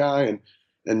bad guy,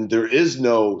 and there is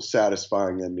no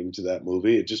satisfying ending to that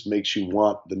movie. It just makes you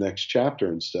want the next chapter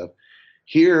and stuff.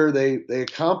 Here, they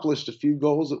accomplished a few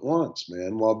goals at once,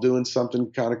 man, while doing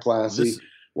something kind of classy,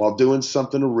 while doing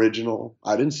something original.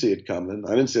 I didn't see it coming.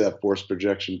 I didn't see that Force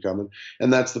projection coming.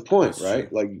 And that's the point, right?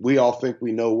 True. We all think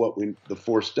we know what the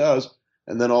Force does,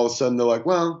 and then all of a sudden they're like,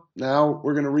 well, now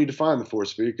we're going to redefine the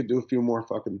Force, but you could do a few more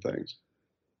fucking things.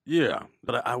 Yeah,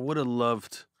 but I would have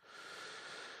loved...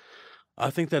 I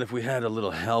think that if we had a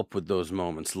little help with those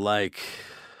moments, like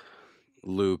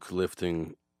Luke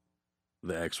lifting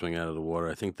the X-Wing out of the water,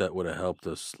 I think that would have helped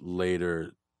us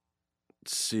later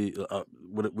see...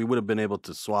 we would have been able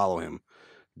to swallow him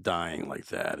dying like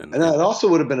that. And that also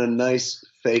would have been a nice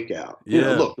fake out.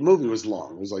 Yeah. Look, the movie was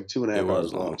long. It was 2.5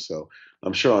 hours long. So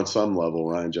I'm sure on some level,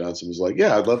 Rian Johnson was like,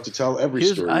 yeah, I'd love to tell every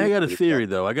story. I got a theory,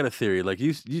 though.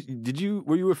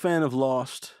 Were you a fan of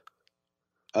Lost?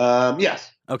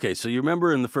 Yes. Okay, so you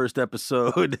remember in the first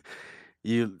episode,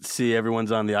 you see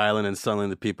everyone's on the island, and suddenly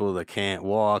the people that can't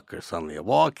walk are suddenly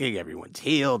walking, everyone's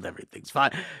healed, everything's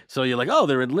fine. So you're like, oh,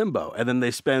 they're in limbo. And then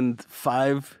they spend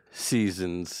 5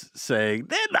 seasons saying,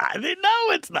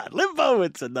 it's not limbo,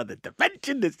 it's another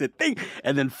dimension, it's the thing.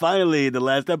 And then finally, the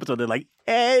last episode, they're like,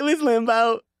 hey, it was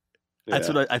limbo. Yeah. That's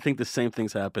what I think the same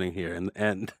thing's happening here.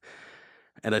 And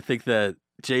I think that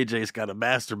JJ's got a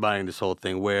mastermind this whole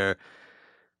thing where...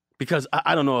 Because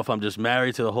I don't know if I'm just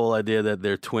married to the whole idea that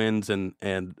they're twins and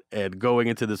going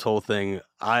into this whole thing,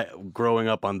 growing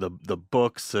up on the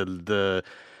books and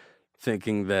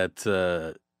thinking that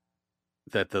the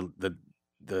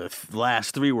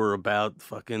last 3 were about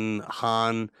fucking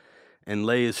Han and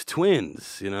Leia's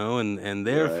twins, and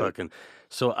they're right. Fucking.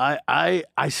 So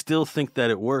I still think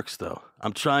that it works though.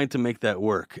 I'm trying to make that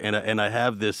work, and I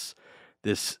have this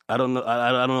I don't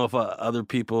know if other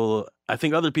people. I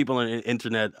think other people on the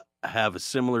internet have a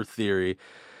similar theory,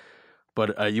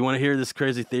 but you want to hear this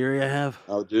crazy theory I have?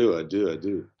 I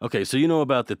do. Okay, so you know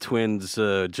about the twins,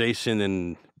 Jason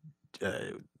and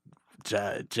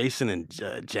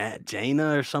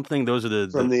Jaina or something? Those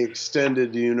are from the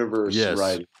extended universe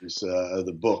writers,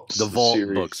 the books, the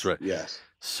Vault books, right? Yes.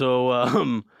 So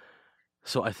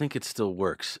I think it still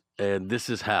works, and this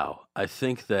is how. I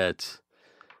think that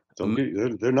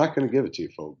they're not going to give it to you,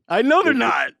 folks. I know they're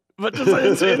not. But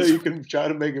it's, you can try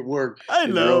to make it work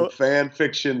in your own fan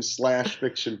fiction /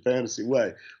 fiction fantasy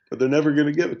way, but they're never going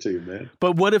to give it to you, man.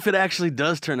 But what if it actually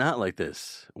does turn out like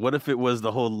this? What if it was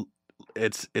the whole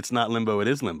it's not limbo, it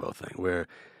is limbo thing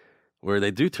where they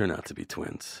do turn out to be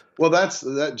twins? Well, that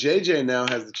JJ now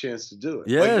has the chance to do it.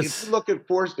 Yes. If you look at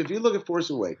Force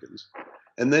Awakens,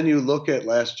 and then you look at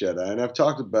Last Jedi, and I've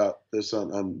talked about this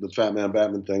on the Fat Man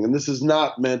Batman thing, and this is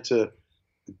not meant to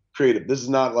creative. This is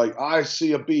not like I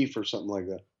see a beef or something like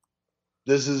that.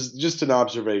 This is just an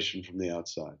observation from the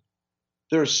outside.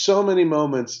 There are so many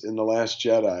moments in The Last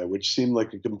Jedi which seem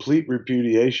like a complete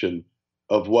repudiation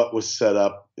of what was set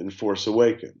up in Force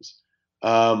Awakens.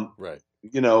 Right.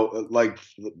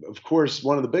 Of course,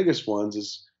 one of the biggest ones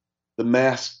is the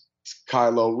masked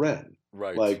Kylo Ren.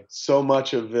 Right. So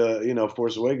much of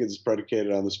Force Awakens is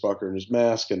predicated on this fucker and his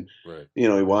mask, and right. He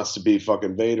wants to be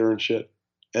fucking Vader and shit.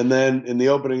 And then in the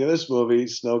opening of this movie,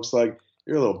 Snoke's like,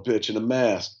 you're a little bitch in a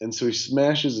mask. And so he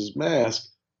smashes his mask,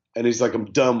 and he's like,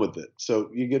 I'm done with it. So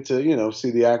you get to,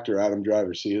 see the actor Adam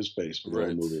Driver, see his face for the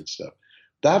whole movie and stuff.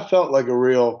 That felt like a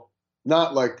real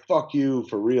not like fuck you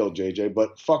for real, JJ,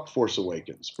 but fuck Force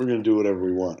Awakens. We're gonna do whatever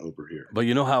we want over here. But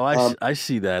you know how I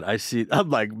see that? I'm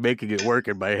like making it work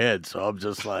in my head, so I'm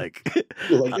just like,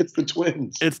 You're like, it's the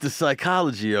twins. it's the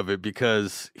psychology of it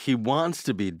because he wants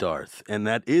to be Darth, and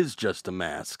that is just a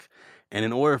mask. And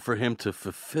in order for him to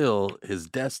fulfill his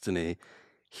destiny,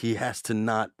 he has to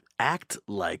not act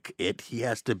like it. He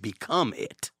has to become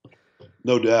it.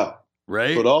 No doubt.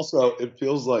 Right? But also, it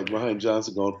feels like Ryan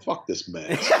Johnson going, fuck this man.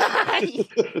 It's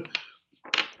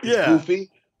Yeah. goofy.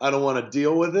 I don't want to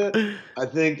deal with it. I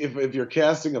think if you're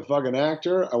casting a fucking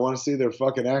actor, I want to see their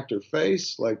fucking actor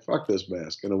face. Like, fuck this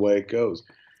mask, and away it goes.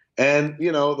 And,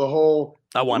 the whole...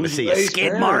 I want to who's see a Ray's skid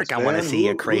parents, mark. I want to man? see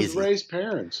you Who's crazy. Ray's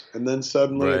parents? And then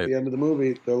suddenly Right. at the end of the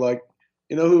movie, they're like,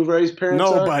 you know who Ray's parents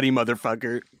are? Nobody,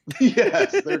 motherfucker.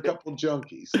 Yes, they're a couple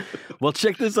junkies. Well,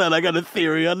 check this out. I got a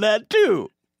theory on that too.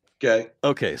 Okay.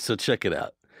 Okay, so check it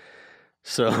out.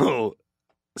 So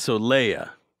Leia,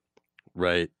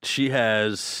 right?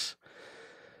 She's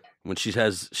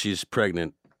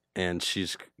pregnant and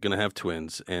she's gonna have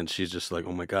twins, and she's just like,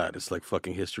 oh my god, it's like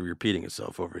fucking history repeating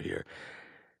itself over here.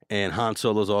 And Han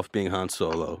Solo's off being Han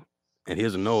Solo, and he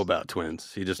doesn't know about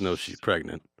twins. He just knows she's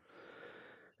pregnant.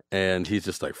 And he's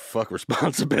just like, fuck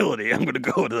responsibility. I'm gonna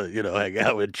go to, hang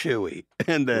out with Chewie.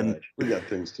 And then Right. We got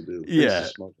things to do. Yeah. Things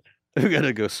to smuggle. we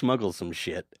gotta go smuggle some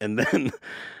shit. And then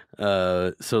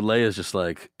so Leia's just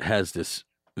like has this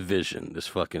vision, this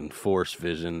fucking force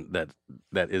vision that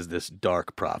is this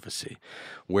dark prophecy.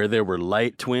 Where there were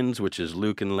light twins, which is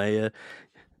Luke and Leia,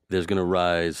 there's gonna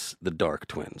rise the dark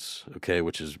twins, okay,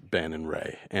 which is Ben and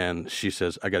Rey. And she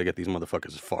says, I gotta get these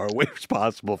motherfuckers as far away as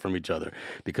possible from each other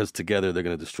because together they're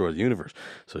gonna destroy the universe.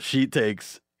 So she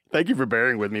takes. Thank you for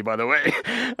bearing with me, by the way.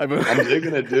 I'm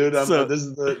digging it, dude. So- this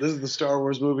is the Star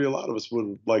Wars movie a lot of us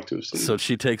would like to have seen. So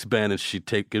she takes Ben and she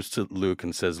gives to Luke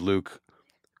and says, Luke,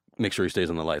 make sure he stays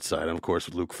on the light side. And of course,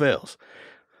 Luke fails.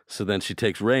 So then she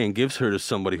takes Rey and gives her to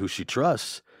somebody who she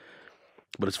trusts.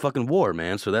 But it's fucking war,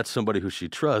 man. So that's somebody who she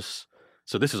trusts.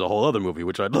 So this is a whole other movie,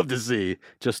 which I'd love to see.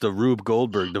 Just a Rube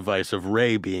Goldberg device of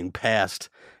Rey being passed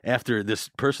after this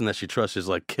person that she trusts is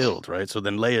like killed, right? So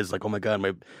then Leia's like, oh my God,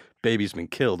 my baby's been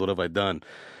killed. What have I done?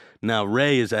 Now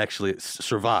Rey is actually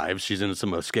survived. She's in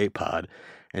some escape pod,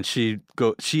 and she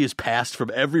is passed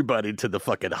from everybody to the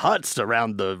fucking huts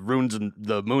around the ruins and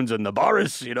the moons and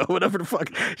Nabaris, whatever the fuck.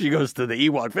 She goes to the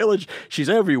Ewok village. She's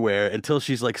everywhere until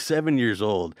she's like 7 years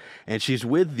old, and she's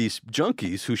with these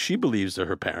junkies who she believes are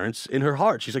her parents. In her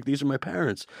heart, she's like, these are my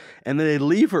parents, and then they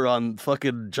leave her on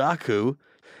fucking Jakku.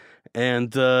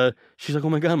 And she's like, oh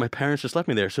my God, my parents just left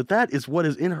me there. So that is what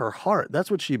is in her heart.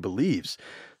 That's what she believes.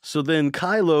 So then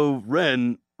Kylo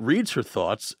Ren reads her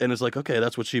thoughts and is like, okay,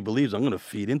 that's what she believes. I'm going to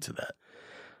feed into that.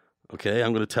 Okay,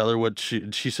 I'm going to tell her what she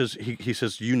says. He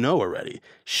says, already.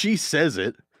 She says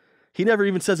it. He never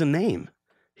even says a name.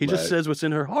 He just Right. says what's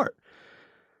in her heart.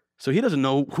 So he doesn't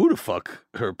know who the fuck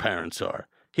her parents are.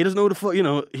 He doesn't know who the fuck,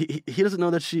 he doesn't know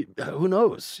that who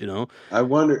knows, I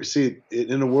wonder, see,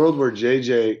 in a world where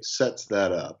JJ sets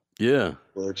that up, Yeah.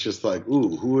 where it's just like,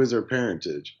 ooh, who is her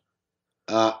parentage?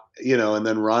 And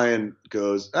then Ryan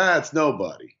goes, it's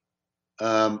nobody.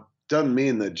 Doesn't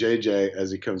mean that JJ,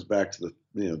 as he comes back to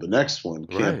the next one,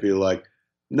 can't Right. be like,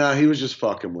 nah, he was just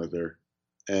fucking with her,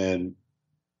 and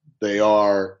they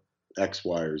are X,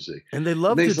 Y, or Z. And they It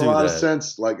love to makes do a lot that. of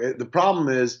sense. Like the problem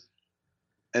is,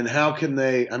 and how can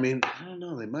they? I mean, I don't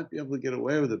know. They might be able to get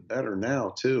away with it better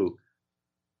now too.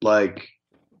 Like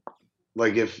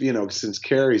if since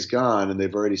Carrie's gone and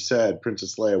they've already said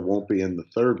Princess Leia won't be in the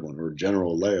third one, or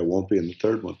General Leia won't be in the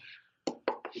third one.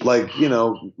 Like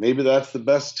maybe that's the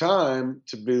best time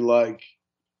to be like,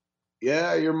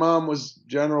 yeah, your mom was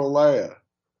General Leia,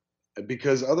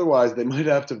 because otherwise they might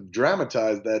have to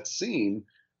dramatize that scene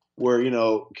where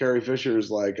Carrie Fisher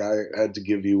is like, I had to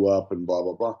give you up and blah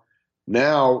blah blah.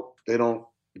 Now they don't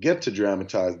get to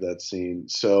dramatize that scene,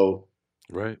 so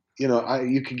Right.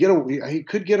 he could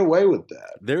get away with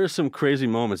that. There are some crazy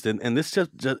moments, and this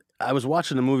just I was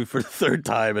watching the movie for the third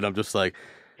time, and I'm just like,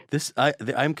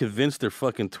 I'm convinced they're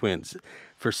fucking twins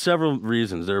for several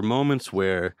reasons. There are moments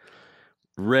where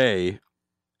Rey,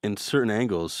 in certain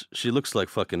angles, she looks like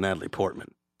fucking Natalie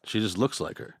Portman. She just looks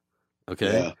like her.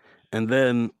 Okay, Yeah. and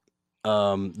then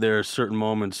there are certain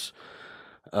moments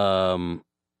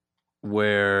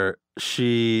where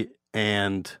she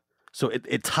and so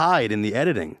it tied in the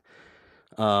editing.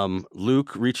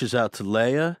 Luke reaches out to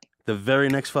Leia. The very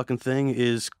next fucking thing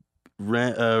is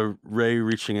Rey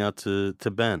reaching out to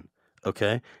Ben.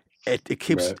 Okay, it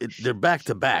keeps Right. they're back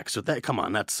to back. So come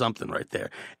on, that's something right there.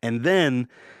 And then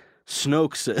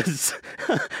Snoke says,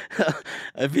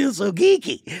 I feel so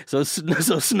geeky. So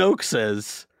Snoke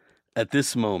says, at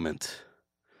this moment,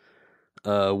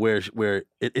 where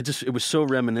it was so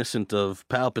reminiscent of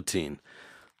Palpatine,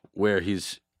 where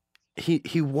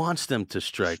he wants them to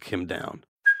strike him down.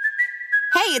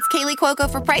 Hey, it's Kaylee Cuoco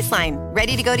for Priceline.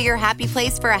 Ready to go to your happy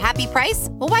place for a happy price?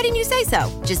 Well, why didn't you say so?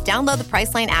 Just download the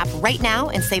Priceline app right now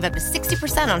and save up to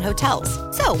 60% on hotels.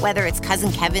 So whether it's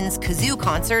Cousin Kevin's Kazoo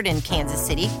Concert in Kansas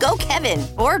City, go Kevin,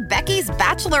 or Becky's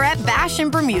Bachelorette Bash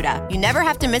in Bermuda, you never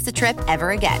have to miss a trip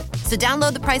ever again. So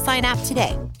download the Priceline app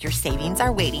today. Your savings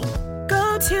are waiting.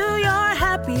 Go to your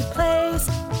happy place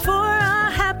for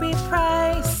a happy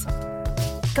price.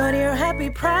 Go to your happy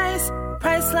price,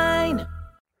 Priceline.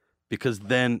 Because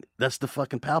then that's the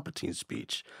fucking Palpatine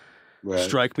speech. Right.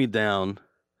 Strike me down,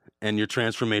 and your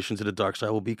transformation to the dark side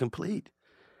will be complete.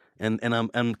 And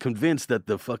I'm convinced that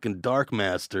the fucking Dark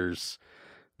Masters,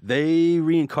 they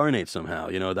reincarnate somehow.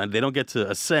 You know, they don't get to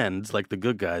ascend like the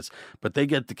good guys, but they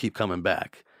get to keep coming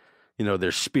back. You know,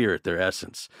 their spirit, their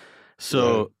essence.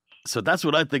 So that's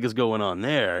what I think is going on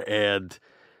there, and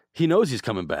he knows he's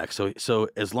coming back. So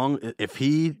if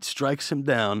he strikes him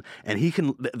down,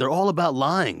 and they're all about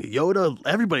lying. Yoda,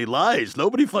 everybody lies.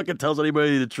 Nobody fucking tells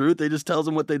anybody the truth. They just tells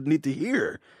them what they need to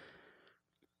hear.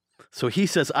 So he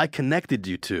says, I connected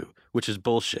you two, which is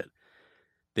bullshit.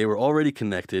 They were already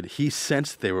connected. He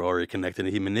sensed they were already connected,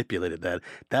 and he manipulated that.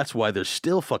 That's why they're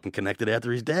still fucking connected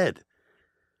after he's dead.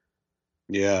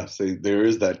 Yeah, so there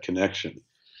is that connection,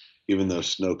 even though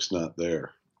Snoke's not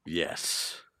there.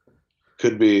 Yes.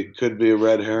 Could be a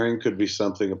red herring, could be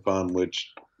something upon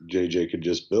which JJ could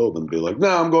just build and be like, no,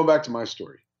 I'm going back to my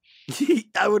story.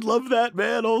 I would love that,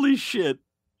 man. Holy shit.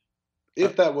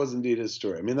 If that was indeed his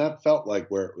story. I mean, that felt like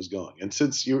where it was going. And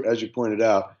since you, as you pointed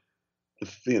out,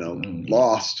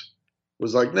 Lost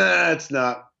was like, nah, it's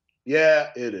not. Yeah,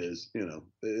 it is. You know,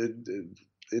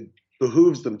 it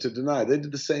behooves them to deny. They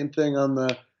did the same thing on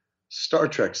the Star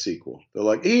Trek sequel. They're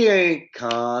like, he ain't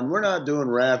Khan. We're not doing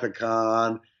Wrath of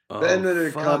Khan.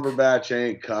 Benedict Cumberbatch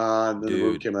ain't Khan. Then the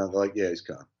movie came out, they're like, yeah, he's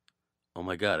Khan. Oh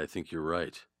my God, I think you're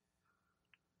right.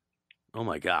 Oh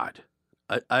my God.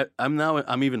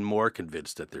 I'm even more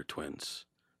convinced that they're twins.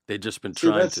 They've just been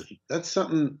trying to. That's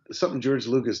something George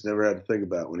Lucas never had to think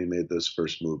about when he made those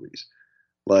first movies.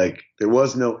 Like, there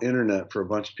was no internet for a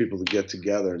bunch of people to get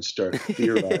together and start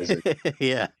theorizing.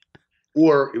 Yeah.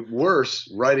 Or worse,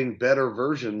 writing better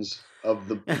versions of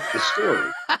the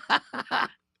story.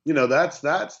 You know, that's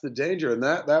the danger, and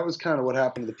that was kind of what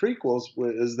happened to the prequels.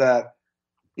 Is that,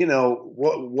 you know,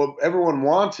 what everyone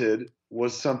wanted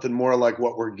was something more like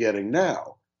what we're getting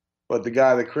now, but the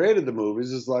guy that created the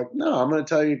movies is like, no, I'm going to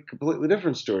tell you completely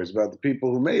different stories about the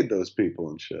people who made those people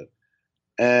and shit.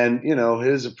 And you know,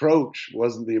 his approach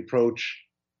wasn't the approach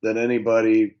that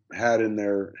anybody had in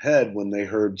their head when they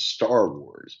heard Star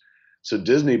Wars. So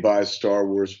Disney buys Star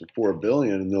Wars for $4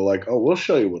 billion, and they're like, oh, we'll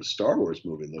show you what a Star Wars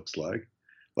movie looks like.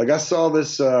 Like, I saw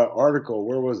this article,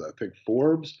 where was it? I think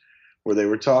Forbes, where they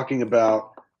were talking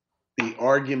about the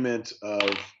argument of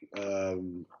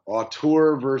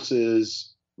auteur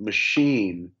versus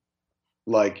machine,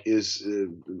 like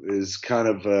is kind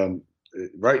of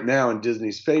right now in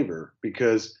Disney's favor,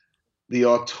 because the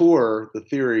auteur, the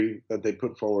theory that they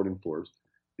put forward in Forbes,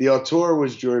 the auteur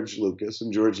was George Lucas,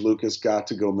 and George Lucas got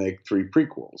to go make 3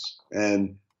 prequels,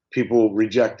 and people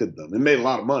rejected them. It made a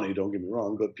lot of money, don't get me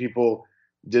wrong, but people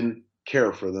didn't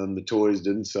care for them. The toys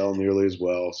didn't sell nearly as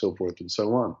well, so forth and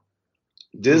so on.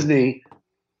 Disney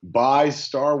buys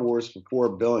Star Wars for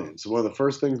 $4 billion. So one of the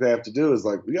first things they have to do is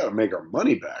like, we got to make our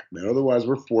money back, man. Otherwise,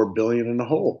 we're $4 billion in the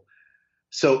hole.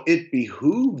 So it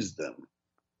behooves them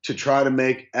to try to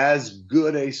make as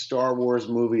good a Star Wars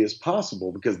movie as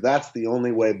possible, because that's the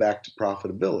only way back to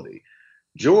profitability.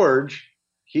 George,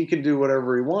 he could do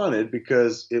whatever he wanted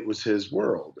because it was his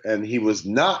world, and he was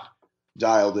not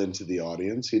dialed into the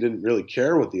audience. He didn't really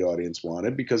care what the audience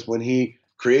wanted, because when he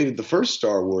created the first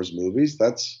Star Wars movies,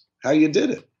 that's how you did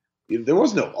it. There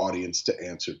was no audience to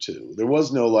answer to. There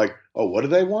was no like, oh, what do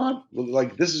they want? Well,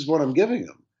 like, this is what I'm giving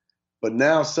them. But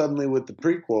now suddenly with the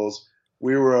prequels,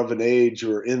 we were of an age,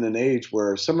 or in an age,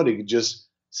 where somebody could just,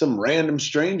 some random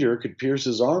stranger could pierce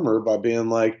his armor by being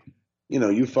like, you know,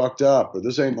 you fucked up, or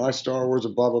this ain't my Star Wars, or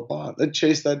blah, blah, blah. They'd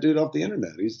chase that dude off the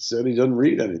internet. He said he doesn't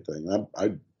read anything.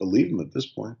 I believe him at this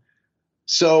point.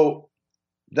 So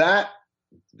that,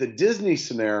 the Disney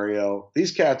scenario,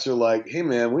 these cats are like, hey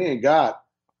man, we ain't got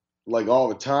like all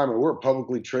the time, and we're a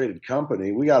publicly traded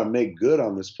company. We got to make good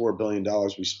on this $4 billion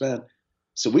we spent.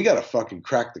 So we got to fucking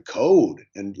crack the code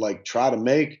and like try to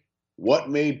make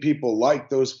what made people like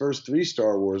those first 3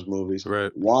 Star Wars movies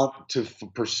want to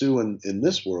pursue in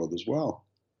this world as well.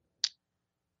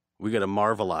 We got to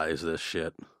Marvelize this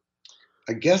shit.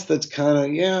 I guess that's kind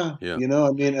of, yeah. You know,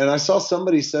 I mean, and I saw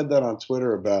somebody said that on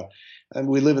Twitter about, and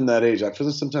we live in that age. I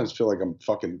sometimes feel like I'm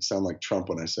fucking sound like Trump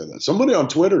when I say that. Somebody on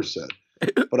Twitter said,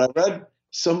 but I read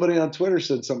somebody on Twitter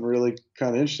said something really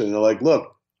kind of interesting. They're like,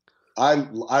 look, I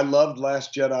loved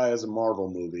Last Jedi as a Marvel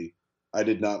movie. I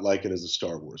did not like it as a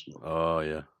Star Wars movie. Oh,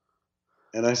 yeah.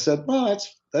 And I said, well,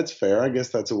 that's fair. I guess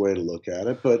that's a way to look at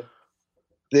it. But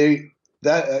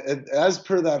as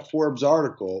per that Forbes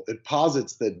article, it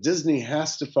posits that Disney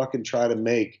has to fucking try to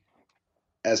make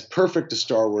as perfect a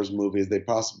Star Wars movie as they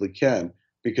possibly can,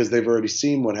 because they've already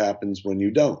seen what happens when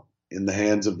you don't, in the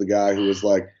hands of the guy who was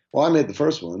like, well, I made the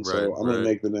first one, so I'm going to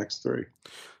make the next 3.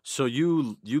 So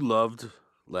you loved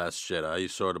Last Jedi. You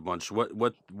saw it a bunch. What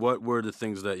were the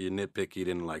things that you nitpicky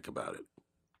didn't like about it?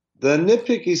 The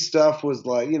nitpicky stuff was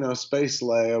like, you know, Space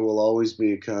Leia will always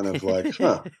be kind of like,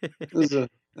 all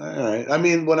right. I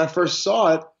mean, when I first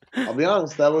saw it, I'll be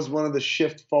honest, that was one of the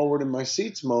shift forward in my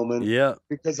seats moment. Yeah.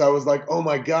 Because I was like, oh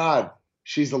my God,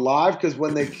 she's alive. Because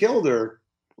when they killed her,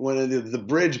 when the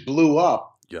bridge blew up,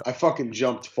 I fucking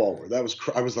jumped forward. I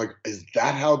was like, is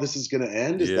that how this is going to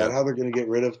end? Is that how they're going to get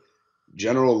rid of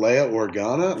General Leia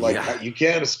Organa? Like, you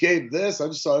can't escape this. I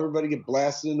just saw everybody get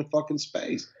blasted into fucking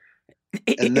space.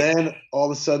 And then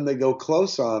all of a sudden they go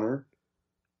close on her.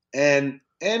 And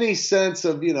any sense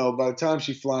of, you know, by the time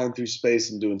she's flying through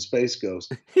space and doing Space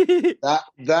Ghost,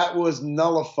 that was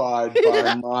nullified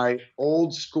by my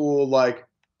old school, like,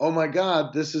 oh my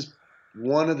God, this is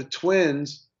one of the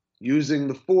twins using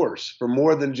the Force for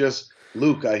more than just,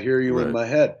 Luke, I hear you in my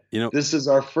head. You know, this is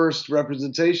our first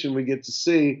representation we get to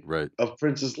see of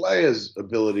Princess Leia's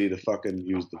ability to fucking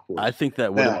use the Force. I think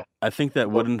that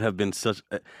wouldn't have been such.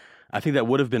 I think that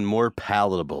would have been more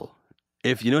palatable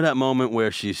if, you know, that moment where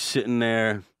she's sitting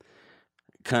there,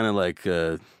 kind of like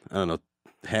I don't know,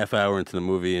 half hour into the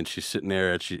movie, and she's sitting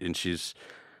there and she's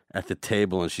at the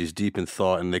table and she's deep in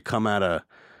thought, and they come out of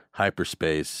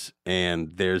hyperspace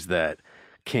and there's that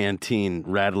canteen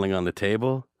rattling on the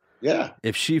table. Yeah.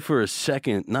 If she for a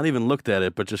second not even looked at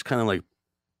it, but just kind of like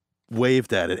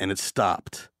waved at it and it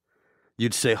stopped,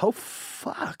 you'd say, "Oh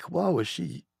fuck! Whoa, is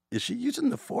she using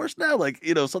the Force now?" Like,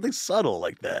 you know, something subtle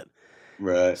like that.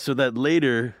 Right. So that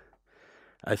later,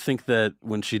 I think that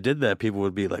when she did that, people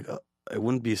would be like, oh, it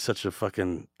wouldn't be such a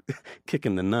fucking kick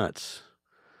in the nuts.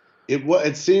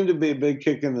 It seemed to be a big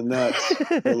kick in the nuts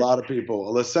for a lot of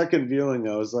people. The second viewing,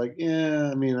 I was like, yeah,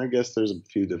 I mean, I guess there's a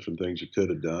few different things you could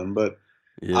have done, but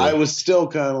I was still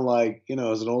kind of like, you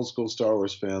know, as an old school Star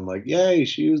Wars fan, like, yay,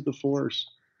 she used the Force.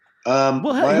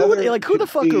 Well, hey, who the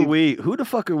fuck are we? Who the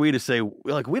fuck are we to say,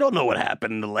 like, we don't know what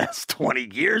happened in the last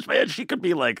 20 years, man? She could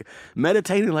be like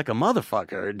meditating like a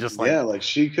motherfucker, just like, yeah, like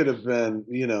she could have been,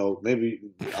 you know, maybe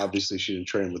obviously she didn't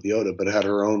train with Yoda, but had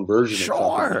her own version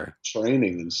of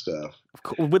training and stuff.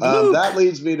 With Luke. That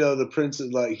leads me to the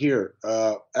princess, like here,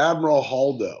 Admiral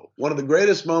Holdo. One of the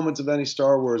greatest moments of any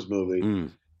Star Wars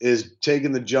movie is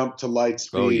taking the jump to light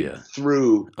speed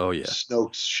through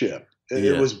Snoke's ship.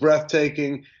 It was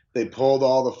breathtaking. They pulled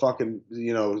all the fucking,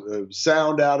 you know,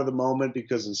 sound out of the moment,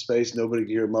 because in space nobody can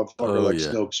hear a motherfucker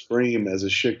Snoke scream as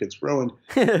his shit gets ruined.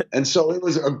 And so it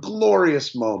was a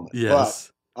glorious moment. Yes.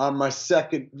 But on my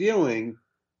second viewing,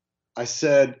 I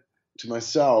said to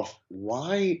myself,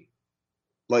 why,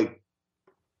 like,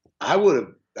 that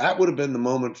would have been the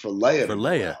moment for Leia. For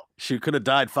Leia. She could have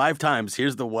died 5 times.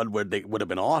 Here's the one where they would have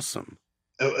been awesome.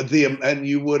 And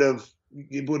you would have,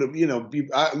 you know,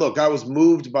 look, I was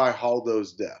moved by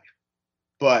Holdo's death,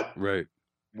 but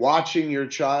watching your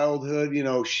childhood, you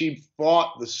know, she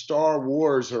fought the Star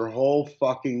Wars her whole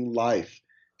fucking life.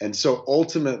 And so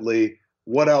ultimately,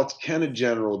 what else can a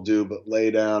general do but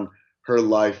lay down her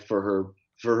life for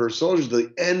her soldiers?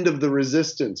 The end of the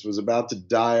resistance was about to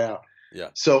die out. Yeah.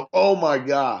 So, oh my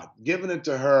God, giving it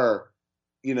to her,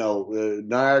 you know,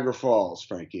 Niagara Falls,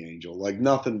 Frankie Angel, like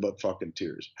nothing but fucking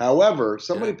tears. However,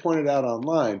 somebody pointed out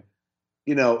online,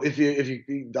 you know, if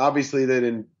you obviously they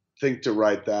didn't think to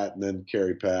write that, and then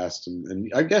Carrie passed,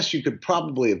 and I guess you could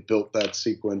probably have built that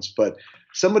sequence, but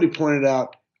somebody pointed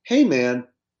out, hey man,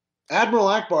 Admiral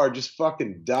Akbar just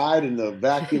fucking died in the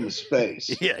vacuum of space.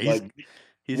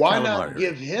 He's why not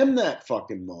give him that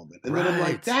fucking moment? And then I'm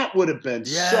like, that would have been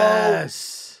so.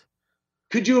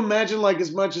 Could you imagine, like,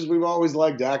 as much as we've always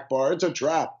liked Akbar, it's a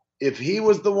trap. If he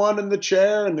was the one in the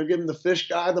chair and they're giving the fish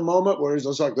guy the moment where he's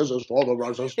just like, this is for the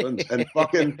resistance, and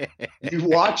fucking you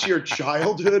watch your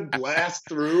childhood blast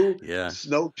through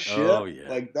Snoke's ship,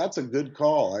 like, that's a good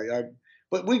call.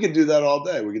 But we could do that all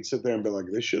day. We could sit there and be like,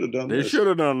 they should have done They this. should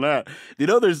have done that. You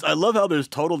know, I love how there's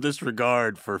total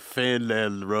disregard for Finn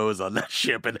and Rose on that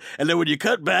ship, and then when you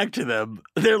cut back to them,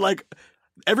 they're like,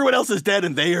 everyone else is dead,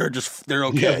 and they're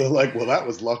okay. Yeah, they're like, well, that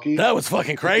was lucky. That was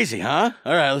fucking crazy, huh?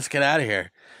 All right, let's get out of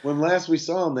here. When last we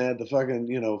saw them, they had the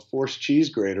fucking, forced cheese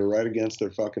grater right against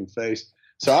their fucking face.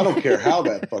 So I don't care how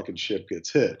that fucking ship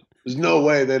gets hit. There's no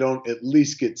way they don't at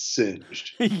least get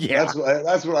singed. Yeah.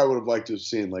 That's what I would have liked to have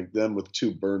seen, like them with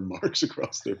 2 burn marks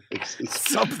across their faces.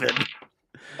 Something.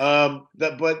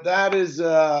 But that is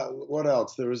what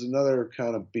else? There was another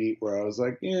kind of beat where I was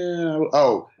like, yeah.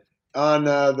 Oh, on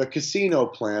the casino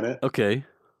planet. Okay.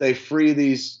 They free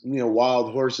these,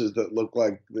 wild horses that look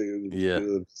like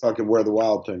the fucking where the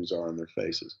wild things are on their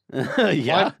faces.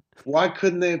 Yeah. Why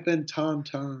couldn't they have been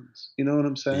tauntauns? You know what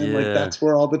I'm saying? Yeah. Like that's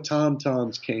where all the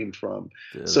tauntauns came from.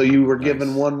 So you were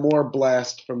given one more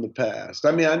blast from the past.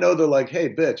 I mean, I know they're like,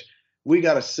 hey, bitch, we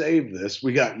got to save this.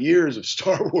 We got years of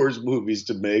Star Wars movies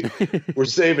to make. We're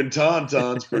saving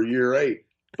tauntauns for year 8.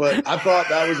 But I thought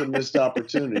that was a missed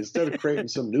opportunity. Instead of creating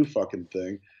some new fucking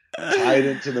thing, tie it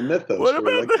into the mythos. What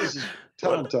about this is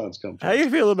tauntauns come from. How you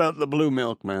feel about the blue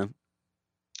milk, man?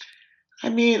 I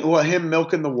mean, him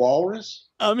milking the walrus?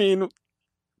 I mean,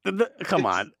 come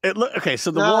on. Okay,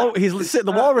 so the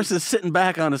walrus is sitting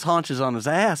back on his haunches on his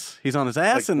ass. He's on his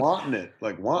ass and wanting it.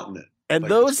 And like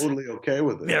those totally okay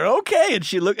with it. They're okay.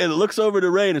 And it looks over to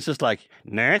Ray and it's just like,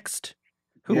 next.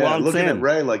 Who wants looking in? at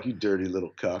Ray like, you dirty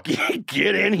little cuck.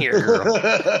 Get in here, girl.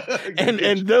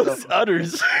 and those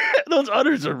udders,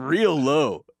 are real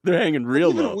low. They're hanging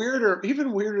real low.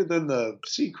 Even weirder than the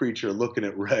sea creature looking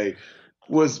at Ray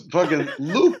was fucking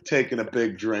Luke taking a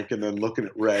big drink and then looking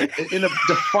at Ray in a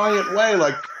defiant way,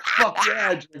 like, fuck yeah,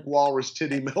 I drink walrus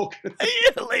titty milk.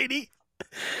 Yeah, lady.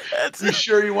 You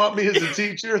sure you want me as a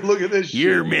teacher? Look at this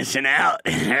You're missing out.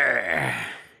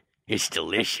 It's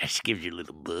delicious. Gives you a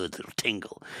little buzz, a little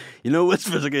tingle. You know what's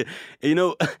good?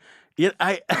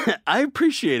 I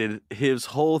appreciated his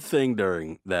whole thing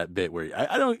during that bit where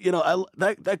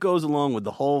that goes along with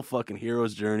the whole fucking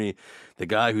hero's journey. The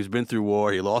guy who's been through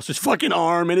war, he lost his fucking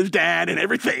arm and his dad and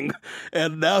everything,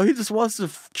 and now he just wants to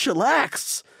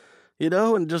chillax,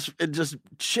 and just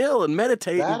chill and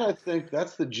meditate. I think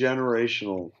that's the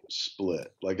generational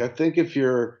split. Like, I think if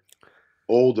you're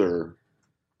older.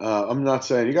 I'm not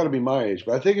saying you got to be my age,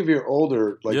 but I think if you're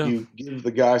older, you give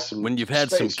the guy some when you've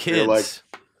had some kids,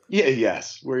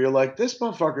 where you're like, this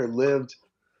motherfucker lived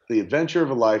the adventure of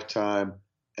a lifetime,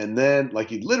 and then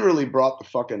he literally brought the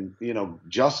fucking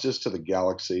justice to the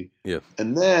galaxy,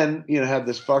 and then had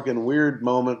this fucking weird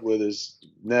moment with his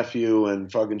nephew,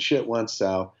 and fucking shit went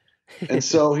south, and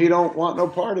so he don't want no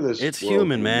part of this. It's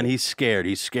human, man. He's scared.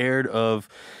 He's scared of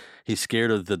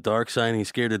the dark side, and he's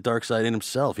scared of the dark side in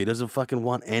himself. He doesn't fucking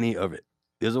want any of it.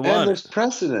 He doesn't want there's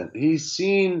precedent. He's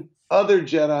seen other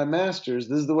Jedi Masters.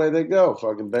 This is the way they go.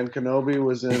 Fucking Ben Kenobi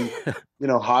was in,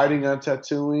 hiding on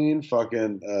Tatooine.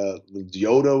 Fucking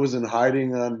Yoda was in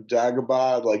hiding on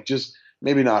Dagobah. Like, just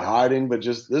maybe not hiding, but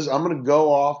just this. I'm going to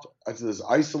go off to this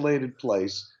isolated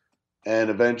place and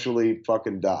eventually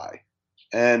fucking die.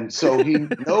 And so he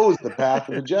knows the path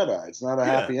of the Jedi. It's not a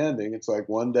happy ending. It's like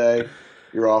one day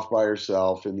you're off by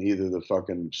yourself in either the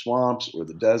fucking swamps or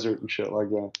the desert and shit like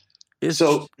that.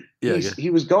 He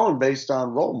was going based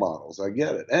on role models. I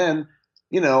get it. And,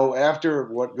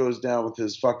 after what goes down with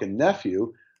his fucking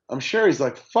nephew, I'm sure he's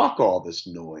like, fuck all this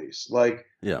noise. Like,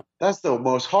 that's the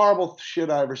most horrible shit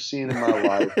I've ever seen in my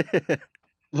life.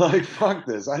 Like, fuck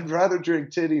this. I'd rather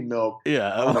drink titty milk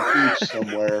on a beach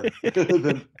somewhere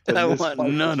than I want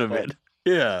none of it.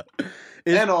 Yeah.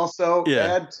 And also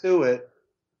add to it,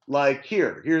 like,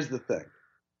 here's the thing.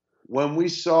 When we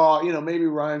saw, maybe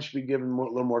Ryan should be given a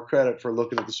little more credit for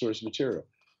looking at the source material.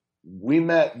 We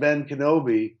met Ben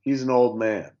Kenobi. He's an old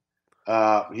man.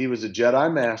 He was a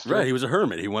Jedi Master. Right, he was a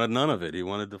hermit. He wanted none of it. He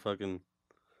wanted to fucking...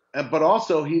 But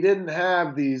also, he didn't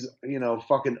have these,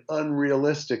 fucking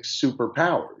unrealistic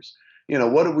superpowers.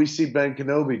 What did we see Ben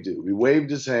Kenobi do? He waved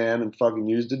his hand and fucking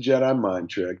used a Jedi mind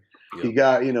trick. Yep. He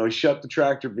got, he shut the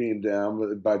tractor beam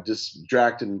down by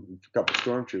distracting a couple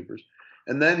stormtroopers.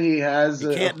 And then he has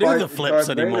he can't do the flips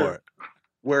anymore.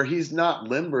 Where he's not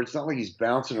limber. It's not like he's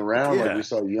bouncing around like we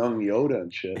saw young Yoda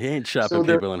and shit. He ain't chopping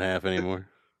people in half anymore.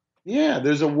 Yeah,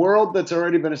 there's a world that's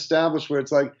already been established where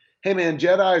it's like, hey man,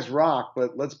 Jedis rock,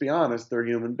 but let's be honest, they're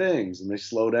human beings and they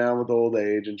slow down with old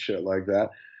age and shit like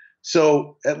that.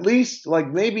 So at least, like,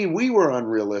 maybe we were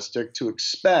unrealistic to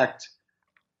expect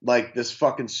like this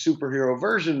fucking superhero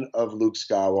version of Luke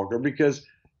Skywalker, because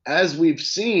as we've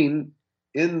seen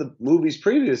in the movies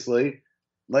previously,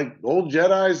 like, old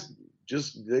Jedis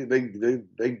just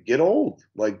they get old.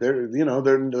 Like they're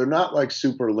not like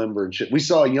super limber and shit. We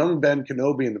saw young Ben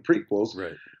Kenobi in the prequels.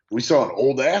 Right. We saw an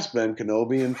old ass Ben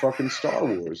Kenobi in fucking Star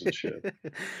Wars and shit.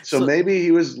 So So- maybe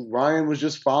Ryan was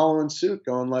just following suit,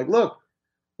 going like, look,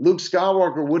 Luke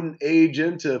Skywalker wouldn't age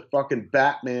into fucking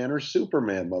Batman or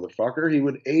Superman, motherfucker. He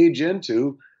would age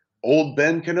into old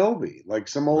Ben Kenobi, like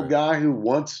some old guy who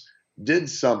once did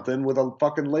something with a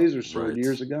fucking laser sword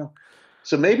years ago.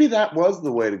 So maybe that was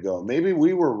the way to go. Maybe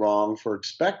we were wrong for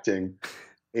expecting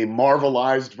a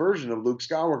Marvelized version of Luke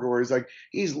Skywalker where he's like,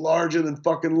 he's larger than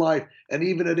fucking life. And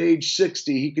even at age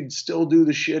 60, he could still do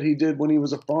the shit he did when he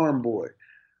was a farm boy.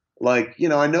 Like,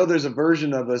 I know there's a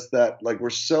version of us that like we're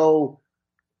so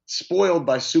spoiled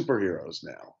by superheroes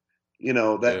now,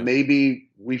 that maybe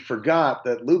we forgot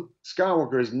that Luke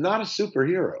Skywalker is not a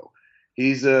superhero.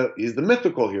 He's the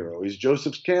mythical hero. He's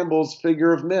Joseph Campbell's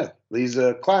figure of myth. He's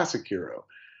a classic hero.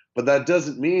 But that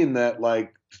doesn't mean that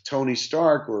like Tony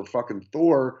Stark or fucking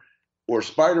Thor or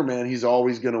Spider-Man, he's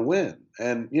always going to win.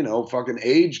 And, fucking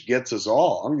age gets us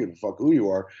all. I don't give a fuck who you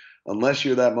are, unless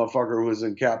you're that motherfucker who was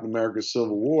in Captain America's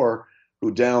Civil War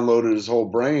who downloaded his whole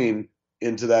brain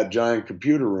into that giant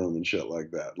computer room and shit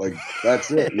like that. Like, that's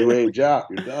it. You age out.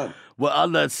 You're done. Well,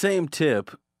 on that same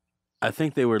tip, I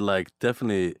think they were like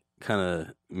definitely kind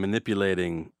of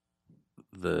manipulating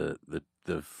the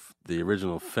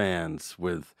original fans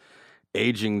with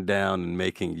aging down and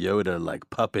making Yoda like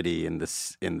puppety in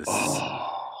this.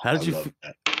 How did you?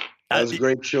 That was a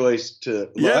great choice to.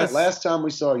 Yes. Last time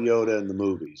we saw Yoda in the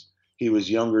movies, he was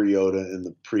younger Yoda in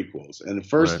the prequels, and at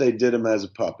first they did him as a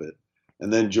puppet,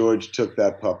 and then George took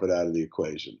that puppet out of the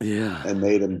equation, and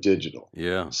made him digital.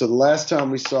 Yeah. So the last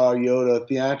time we saw Yoda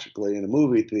theatrically in a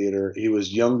movie theater, he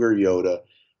was younger Yoda,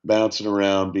 bouncing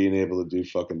around, being able to do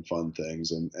fucking fun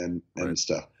things and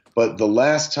stuff. But the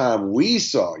last time we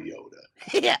saw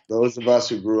Yoda, those of us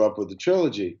who grew up with the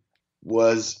trilogy,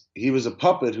 he was a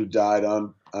puppet who died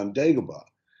on Dagobah.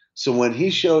 So when he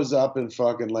shows up in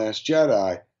fucking Last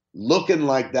Jedi, looking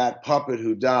like that puppet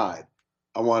who died,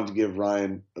 I wanted to give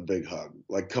Ryan a big hug.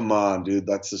 Like, come on, dude,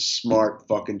 that's a smart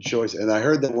fucking choice. And I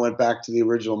heard they went back to the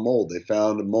original mold. They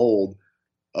found a mold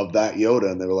of that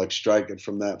Yoda, and they were like, strike it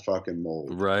from that fucking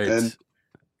mold. Right. And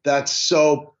that's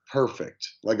so perfect.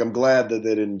 Like, I'm glad that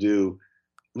they didn't do.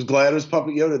 I was glad it was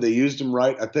Puppet Yoda. They used him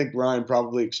right. I think Ryan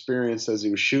probably experienced as he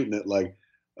was shooting it, like,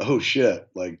 oh shit,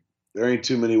 like there ain't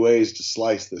too many ways to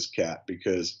slice this cat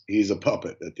because he's a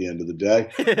puppet at the end of the day.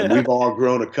 And we've all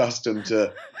grown accustomed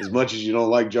to, as much as you don't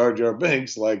like Jar Jar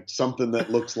Binks, like something that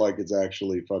looks like it's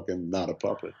actually fucking not a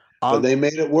puppet. But they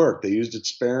made it work. They used it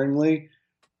sparingly,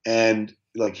 and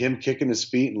like him kicking his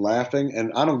feet and laughing.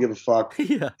 And I don't give a fuck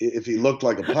if he looked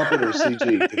like a puppet or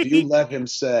CG. If you let him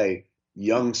say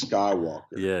young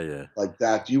Skywalker, like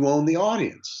that, you own the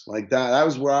audience. Like that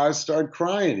was where I started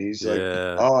crying. He's like,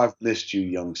 oh, I've missed you,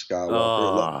 young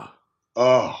Skywalker.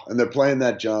 And they're playing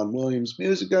that John Williams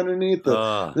music underneath the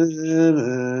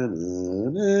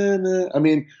I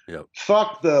mean,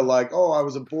 fuck the like, oh, I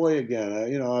was a boy again.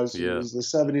 It was the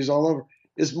 70s all over.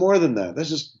 It's more than that. That's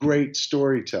just great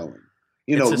storytelling.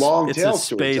 Long tail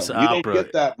storytelling. You don't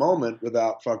get that moment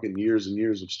without fucking years and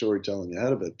years of storytelling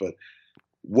ahead of it, but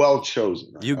well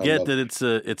chosen. You get that it's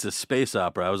a space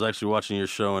opera. I was actually watching your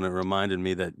show, and it reminded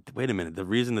me that, wait a minute, the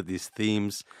reason that these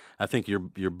themes, I think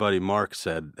your buddy Mark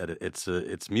said that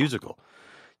it's musical.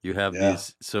 You have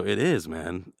these, so it is,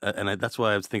 man, and that's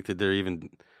why I think that they're even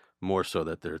more so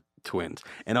that they're twins.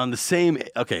 And on the same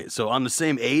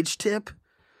age tip,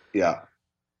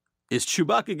 is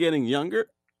Chewbacca getting younger?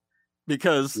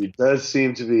 Because he does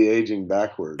seem to be aging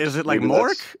backwards. Is it like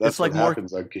Mork? That's what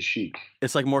happens on Kashyyyk.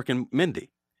 It's like Mork and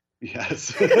Mindy.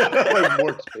 Yes, like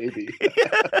Mork's baby.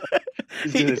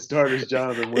 He's gonna start as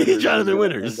Jonathan Winters. He's Jonathan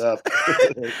Winters.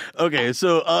 Okay,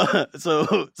 so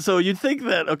you'd think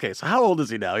that. Okay, so how old is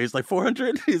he now? He's like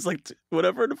 400. He's like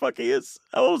whatever the fuck he is.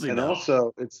 How old is he now? And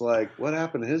also, it's like, what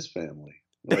happened to his family?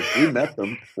 Like, we met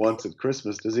them once at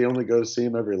Christmas. Does he only go to see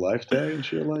him every Life Day and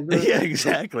shit like that? Yeah,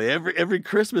 exactly. Every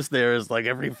Christmas there is like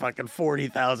every fucking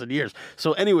 40,000 years.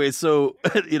 So anyway, as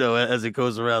it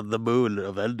goes around the moon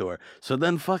of Endor. So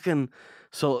then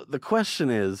so the question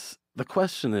is,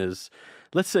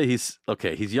 let's say he's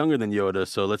younger than Yoda,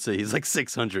 so let's say he's like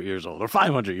 600 years old or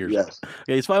 500 years old.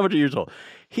 Okay, he's 500 years old.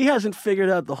 He hasn't figured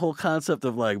out the whole concept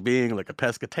of like being like a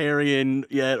pescatarian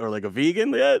yet or like a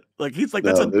vegan yet. Like he's like,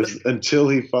 until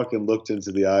he fucking looked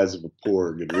into the eyes of a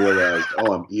porg and realized,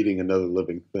 oh, I'm eating another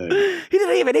living thing. He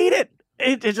didn't even eat it.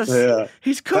 It just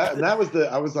he's cooked. I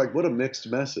was like, what a mixed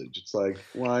message. It's like,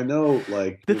 well, I know,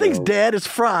 like the thing's dead, it's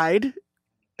fried.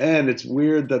 And it's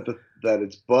weird that that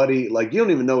it's Buddy. Like, you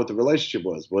don't even know what the relationship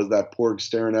was. Was that Porg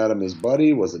staring at him as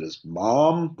Buddy? Was it his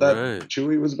mom that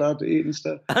Chewie was about to eat and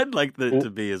stuff? I'd like that to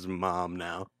be his mom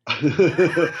now.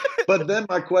 But then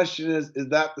my question is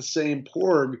that the same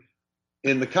Porg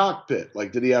in the cockpit?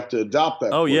 Like, did he have to adopt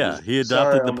that? Oh, Porg? yeah. He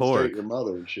adopted the Porg. Porg. Your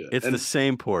mother and shit. It's the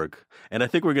same Porg. And I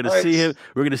think we're going to see him.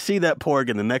 We're going to see that Porg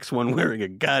in the next one wearing a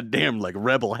goddamn, like,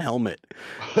 rebel helmet.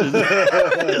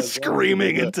 Just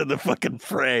screaming into the fucking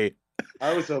fray.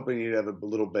 I was hoping he'd have a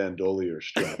little bandolier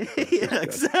strap. Yeah,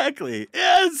 exactly.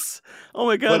 Yes. Oh,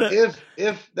 my God. But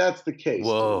if that's the case,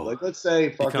 dude, like, let's say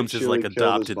fucking becomes his, Chewie like, killed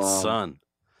adopted his mom. son.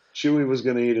 Chewie was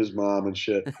going to eat his mom and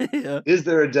shit. Yeah. Is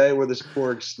there a day where this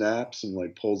Porg snaps and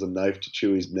like pulls a knife to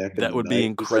Chewie's neck? That would be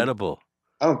incredible. Like,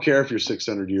 I don't care if you're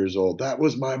 600 years old. That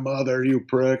was my mother, you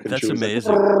prick. And that's Chewie's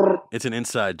amazing. Like, it's an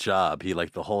inside job. He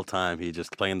like the whole time he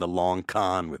just playing the long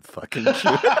con with fucking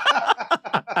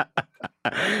Chewie.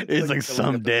 It's like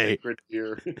someday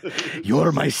you're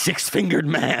my 6-fingered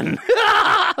man.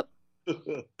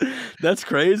 That's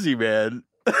crazy, man.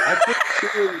 I think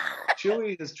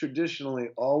Chewie has traditionally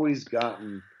always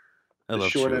gotten the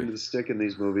short end of the stick in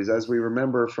these movies. As we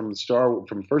remember from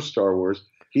first Star Wars,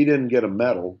 he didn't get a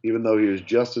medal, even though he was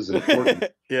just as important.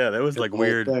 Yeah, that was like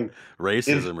weird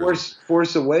racism. In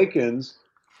Force Awakens,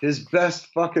 his best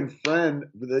fucking friend,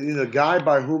 the guy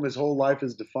by whom his whole life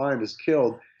is defined, is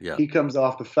killed. Yeah. He comes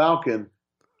off the Falcon.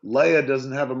 Leia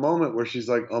doesn't have a moment where she's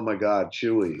like, oh my God,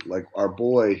 Chewie, like our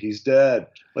boy, he's dead.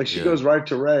 Like she goes right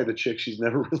to Rey, the chick she's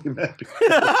never really met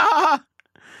before.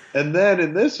 And then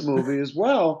in this movie as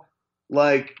well,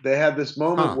 like they have this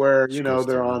moment where, you know,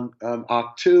 they're on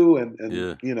Octu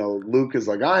and you know, Luke is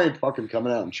like, I ain't fucking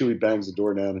coming out. And Chewie bangs the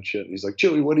door down and shit. And he's like,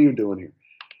 Chewie, what are you doing here?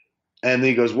 And then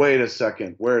he goes, wait a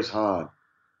second, where's Han?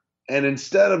 And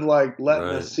instead of like letting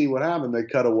us see what happened, they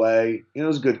cut away. You know, it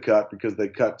was a good cut because they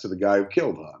cut to the guy who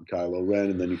killed Han, Kylo Ren,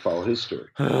 and then you follow his story.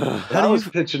 I was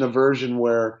pitching a version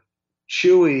where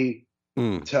Chewie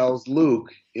tells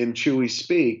Luke in Chewie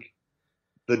speak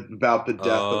about the death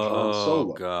of Han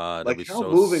Solo. Oh God! Like how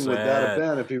moving would that have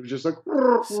been if he was just like,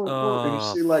 and you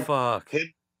see like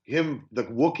him, the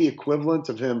Wookiee equivalent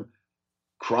of him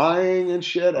crying and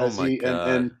shit as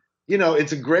and you know,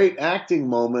 it's a great acting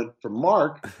moment for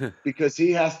Mark because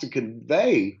he has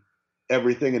to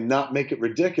everything and not make it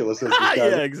ridiculous.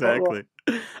 Yeah, exactly.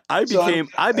 I became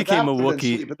a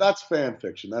Wookiee, but that's fan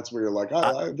fiction. That's where you're like,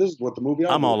 this is what the movie.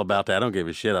 I'm all about that. I don't give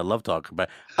a shit. I love talking about.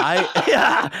 What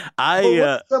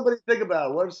if somebody think about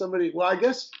it? What if somebody? Well, I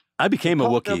guess I became a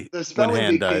Wookiee. The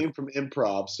spelling bee came from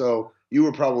improv, so you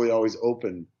were probably always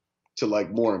open to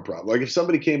like more improv. Like if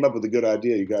somebody came up with a good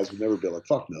idea, you guys would never be like,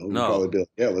 fuck no. You'd probably be like,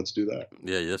 yeah, let's do that.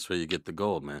 Yeah, that's where you get the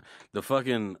gold, man. The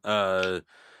fucking I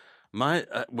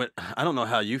don't know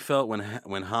how you felt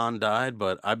when Han died,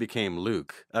 but I became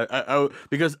Luke.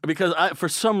 Because for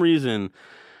some reason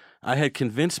I had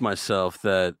convinced myself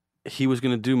that he was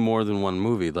going to do more than one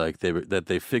movie. Like that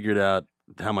they figured out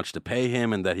how much to pay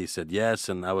him, and that he said yes.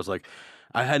 And I was like,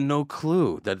 I had no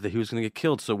clue that he was going to get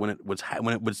killed. So when it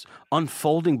was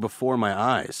unfolding before my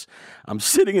eyes, I'm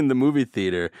sitting in the movie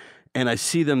theater and I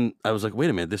see them. I was like, wait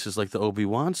a minute, this is like the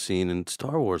Obi-Wan scene in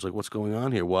Star Wars. Like, what's going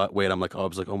on here? What? Wait, I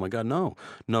was like, oh my God, no.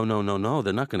 They're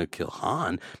not going to kill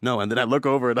Han. No. And then I look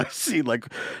over and I see like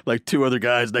two other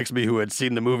guys next to me who had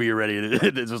seen the movie already.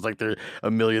 It was like their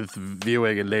 1,000,000th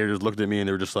viewing, and they just looked at me and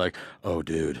they were just like, oh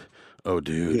dude.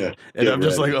 Yeah, and I'm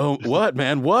just like, oh, what,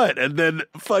 man? What? And then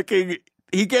fucking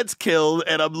he gets killed,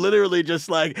 and I'm literally just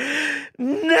like,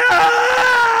 no!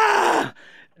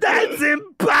 That's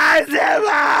impossible!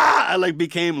 I like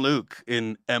became Luke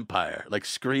in Empire, like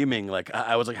screaming. Like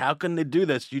I was like, how can they do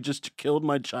this? You just killed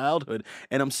my childhood.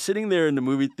 And I'm sitting there in the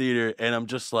movie theater, and I'm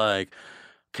just like,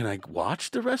 can I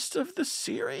watch the rest of the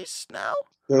series now?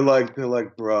 They're like,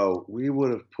 bro, we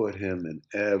would have put him in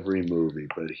every movie,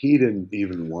 but he didn't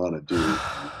even want to do it.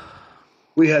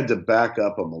 We had to back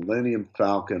up a Millennium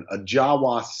Falcon, a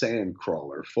Jawa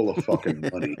sandcrawler full of fucking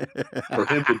money for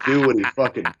him to do what he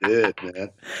fucking did, man.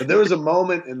 But there was a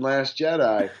moment in Last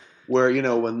Jedi where, you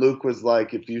know, when Luke was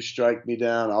like, if you strike me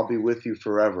down, I'll be with you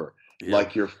forever,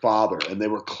 like your father. And they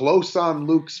were close on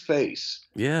Luke's face.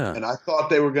 Yeah. And I thought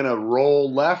they were going to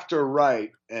roll left or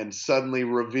right and suddenly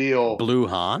reveal Blue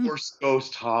Han? Force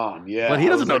Ghost Han. Yeah. But he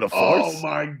doesn't know the Force. Oh,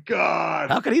 my God.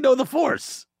 How can he know the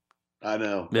Force? I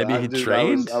know. Maybe he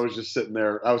trained? I was just sitting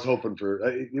there. I was hoping for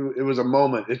it was a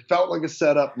moment. It felt like a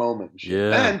set-up moment.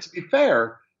 Yeah. And to be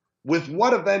fair, with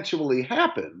what eventually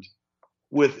happened,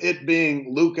 with it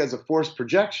being Luke as a Force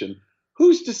projection,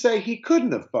 who's to say he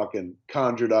couldn't have fucking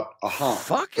conjured up a Han?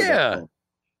 Fuck yeah.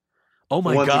 Oh,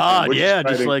 my God. Yeah,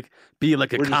 just like be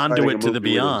like a conduit to the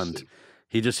beyond.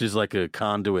 He just is like a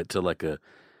conduit to like a.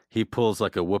 He pulls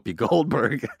like a Whoopi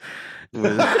Goldberg.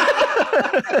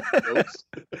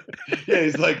 Yeah,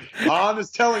 he's like, Han is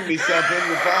telling me something.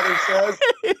 Your father says,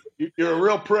 you're a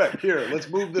real prick. Here, let's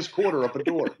move this quarter up a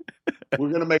door. We're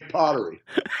going to make pottery.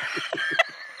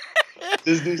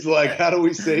 Disney's like, how do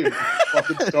we save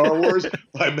fucking Star Wars?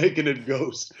 By making it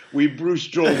Ghost. We Bruce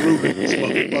Joel Rubin this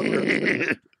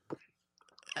motherfucker.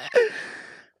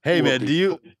 Hey, man, did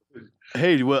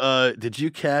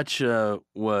you catch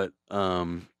what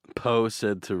Poe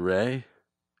said to Rey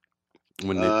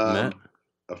when they met?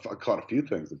 I caught a few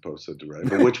things that Poe said to Rey,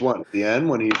 but which one? At the end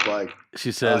when he's like,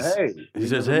 she says, "Hey," he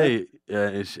says, "Hey,"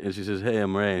 and she says, "Hey,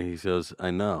 I'm Rey," and he goes,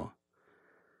 "I know.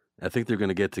 I think they're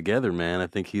gonna get together, man. I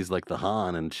think he's like the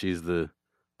Han and she's the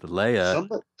Leia."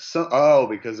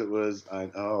 Because it was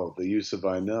the use of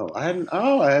I know. I hadn't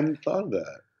thought of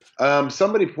that.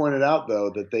 Somebody pointed out though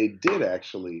that they did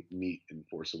actually meet in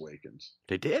Force Awakens.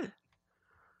 They did.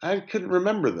 I couldn't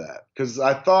remember that because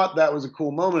I thought that was a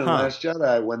cool moment in Last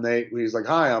Jedi when he's like,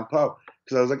 "Hi, I'm Poe,"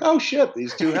 because I was like, "Oh shit,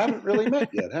 these two haven't really met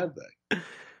yet, have they?"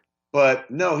 But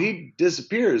no, he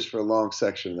disappears for a long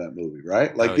section of that movie,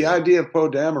 right? Like the idea of Poe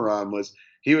Dameron was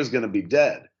he was going to be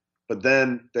dead, but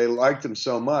then they liked him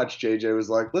so much, JJ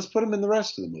was like, "Let's put him in the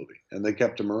rest of the movie," and they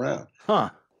kept him around.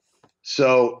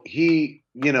 So he,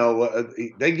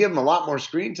 they give him a lot more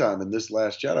screen time in this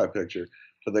Last Jedi picture.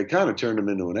 But they kind of turned him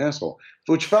into an asshole,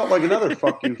 which felt like another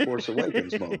 "fuck you, Force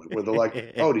Awakens" moment, where they're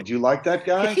like, "Oh, did you like that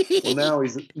guy? Well,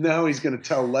 now he's going to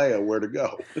tell Leia where to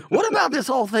go." What about this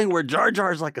whole thing where Jar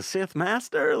Jar's like a Sith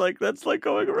master? Like that's like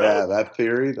going around. Yeah, that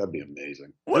theory that'd be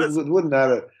amazing. Wouldn't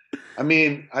that? I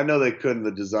mean, I know they couldn't.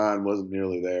 The design wasn't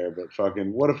nearly there, but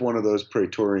fucking, what if one of those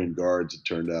Praetorian guards had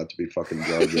turned out to be fucking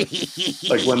Jar Jar?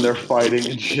 Like when they're fighting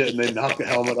and shit, and they knock the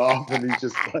helmet off, and he's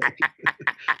just like,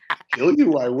 "Kill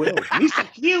you, I will." He's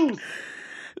confused.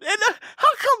 And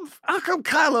how come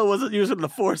Kylo wasn't using the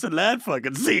Force in that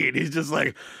fucking scene? He's just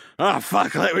like, "Oh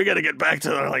fuck, we gotta get back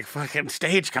to like fucking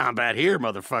stage combat here,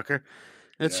 motherfucker."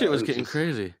 That shit was getting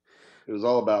crazy. It was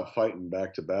all about fighting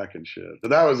back to back and shit.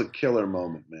 But that was a killer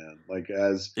moment, man. Like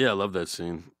I love that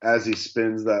scene. As he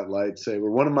spins that lightsaber.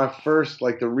 One of my first,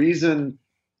 like the reason,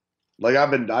 like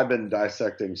I've been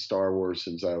dissecting Star Wars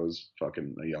since I was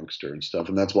fucking a youngster and stuff,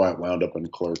 and that's why it wound up in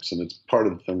Clerks. And it's part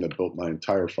of the thing that built my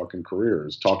entire fucking career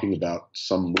is talking about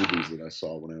some movies that I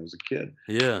saw when I was a kid.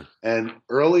 Yeah. And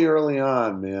early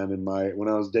on, man, when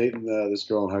I was dating this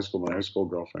girl in high school, my high school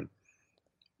girlfriend,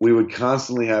 we would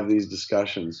constantly have these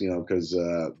discussions, because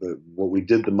what we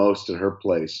did the most at her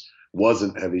place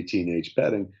wasn't heavy teenage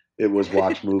petting. It was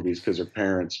watch movies because her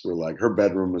parents were like, her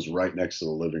bedroom was right next to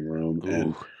the living room. Ooh.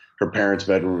 And her parents'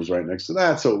 bedroom was right next to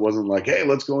that. So it wasn't like, "Hey,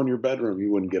 let's go in your bedroom."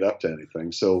 You wouldn't get up to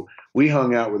anything. So we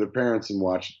hung out with her parents and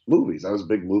watched movies. I was a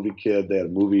big movie kid. They had a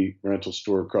movie rental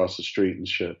store across the street and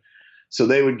shit. So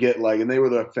they would get and they were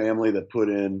the family that put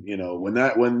in,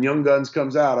 when Young Guns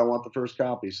comes out, I want the first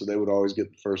copy. So they would always get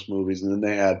the first movies. And then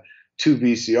they had 2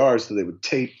 VCRs, so they would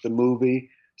tape the movie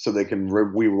so they can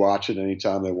rewatch it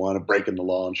anytime they wanted, breaking the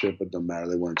law and shit, but it doesn't matter.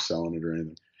 They weren't selling it or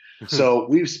anything. So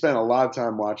we've spent a lot of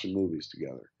time watching movies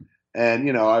together.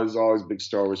 And, I was always a big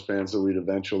Star Wars fan, so we'd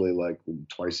eventually,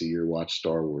 twice a year, watch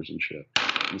Star Wars and shit.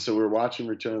 And so we were watching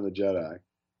Return of the Jedi.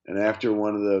 And after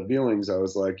one of the viewings, I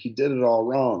was like, "He did it all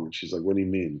wrong." And she's like, "What do you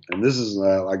mean?" And this is,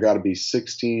 I got to be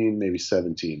 16, maybe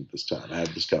 17 at this time. I had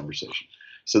this conversation.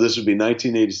 So this would be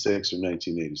 1986 or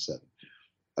 1987.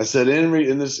 I said,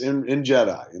 in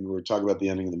Jedi, and we're talking about the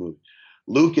ending of the movie,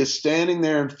 Luke is standing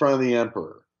there in front of the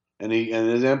Emperor. And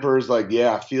his Emperor's like,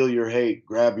 "Yeah, I feel your hate.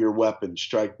 Grab your weapon.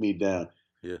 Strike me down."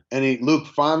 Yeah. And Luke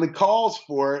finally calls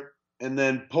for it and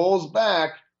then pulls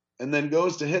back and then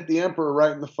goes to hit the Emperor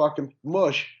right in the fucking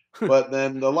mush. But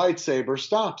then the lightsaber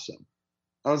stops him.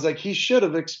 I was like, he should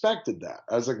have expected that.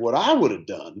 I was like, what I would have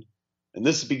done, and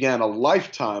this began a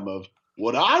lifetime of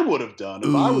what I would have done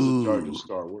if I was in charge of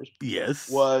Star Wars. Yes.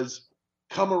 Was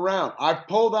come around. I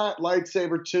pull that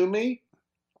lightsaber to me.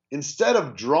 Instead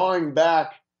of drawing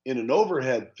back in an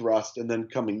overhead thrust and then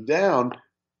coming down,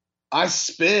 I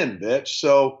spin, bitch.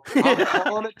 So I'm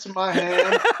pulling it to my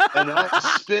hand and I'm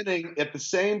spinning at the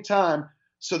same time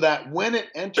so that when it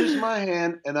enters my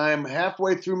hand and I am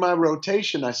halfway through my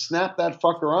rotation, I snap that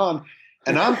fucker on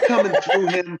and I'm coming through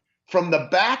him from the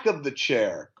back of the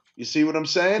chair. You see what I'm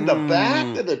saying? The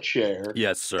back of the chair.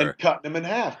 Yes, sir. And cutting him in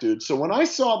half, dude. So when I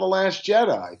saw The Last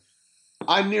Jedi,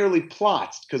 I nearly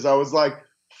plotzed because I was like,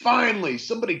 finally,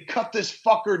 somebody cut this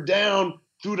fucker down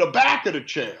through the back of the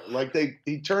chair. Like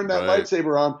he turned that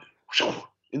lightsaber on.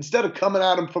 Instead of coming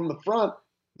at him from the front,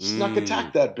 snuck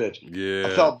attacked that bitch. Yeah.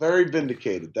 I felt very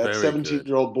vindicated. That Very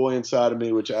 17-year-old boy inside of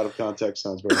me, which out of context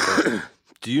sounds very funny,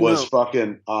 Do you was know?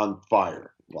 fucking on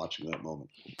fire watching that moment.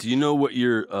 Do you know what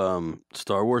your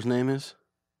Star Wars name is?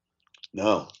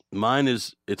 No. Mine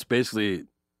is.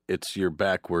 It's your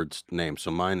backwards name.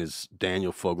 So mine is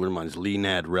Daniel Fogler. Mine is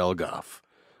Leonad Relgoff.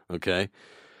 Okay.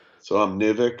 So I'm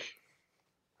Nivik.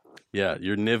 Yeah,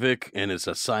 you're Nivik, and it's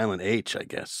a silent H, I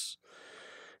guess.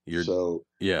 So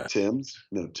yeah. Tim's?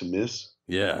 No, Timis?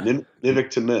 Yeah. Nivik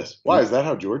Timis. Why? Is that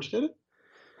how George did it?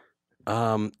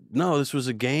 No, this was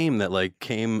a game that like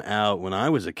came out when I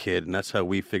was a kid, and that's how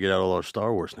we figured out all our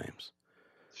Star Wars names.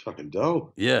 It's fucking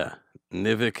dope. Yeah,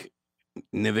 Nivik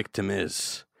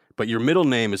Timis. But your middle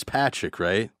name is Patrick,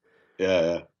 right?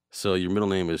 Yeah. So your middle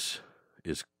name is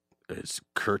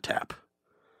Kurtap.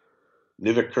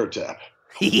 Nivik Kurtap.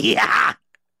 Yeah.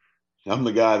 I'm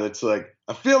the guy that's like,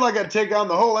 I feel like I'd take on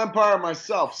the whole empire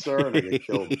myself, sir. And I get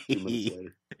killed 2 minutes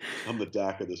later. I'm the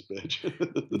Dak of this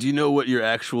bitch. Do you know what your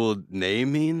actual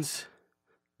name means?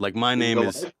 Like my name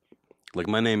is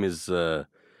Daniel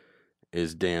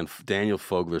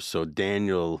Fogler. So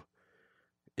Daniel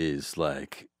is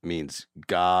like means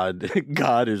God.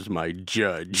 God is my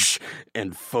judge,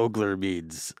 and Fogler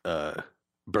means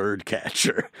bird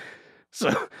catcher.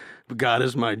 So God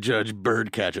is my judge,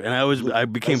 bird catcher, and I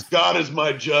became. As God is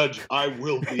my judge, I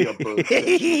will be a bird catcher.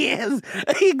 Yes,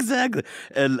 exactly.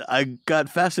 And I got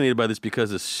fascinated by this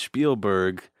because of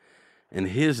Spielberg and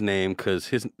his name, because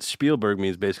his Spielberg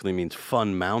basically means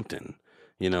fun mountain,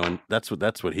 and that's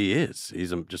what he is.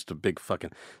 He's just a big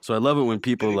fucking. So I love it when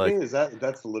people like.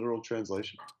 That's the literal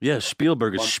translation? Yeah,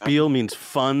 Spielberg is Spiel means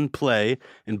fun, play,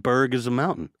 and Berg is a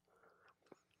mountain.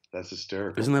 That's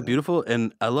hysterical. Isn't that beautiful?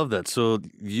 And I love that. So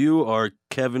you are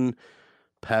Kevin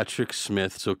Patrick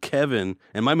Smith. So Kevin,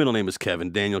 and my middle name is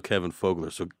Kevin, Daniel Kevin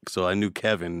Fogler. So I knew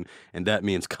Kevin, and that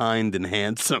means kind and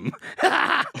handsome. And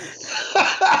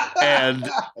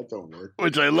that don't work.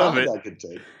 Which I love it. I could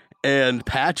take. And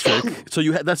Patrick. So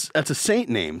you that's a saint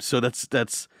name. So that's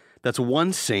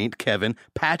one saint, Kevin.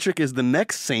 Patrick is the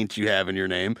next saint you have in your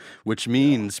name, which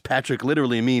means Patrick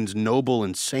literally means noble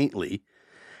and saintly.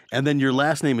 And then your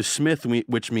last name is Smith,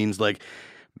 which means like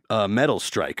metal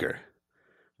striker,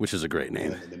 which is a great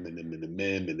name.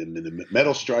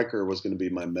 Metal Striker was going to be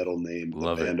my metal name.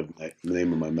 Love it. The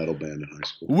name of my metal band in high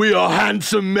school. We are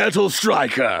handsome metal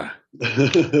striker.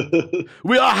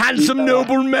 We are handsome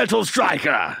noble metal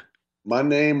striker. My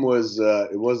name was,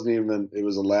 it was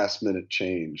a last minute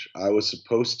change. I was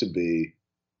supposed to be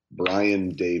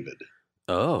Brian David.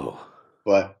 Oh.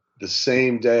 But the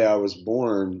same day I was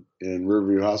born in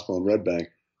Riverview Hospital in Red Bank,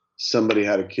 somebody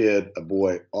had a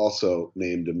boy also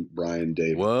named him Brian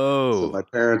David. Whoa. So my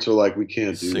parents were like, we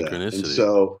can't do that. And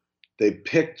so they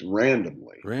picked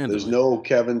randomly. There's no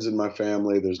Kevins in my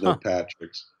family. There's no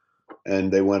Patricks.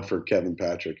 And they went for Kevin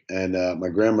Patrick. And my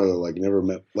grandmother never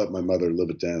let my mother live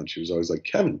it down. She was always like,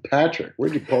 Kevin Patrick,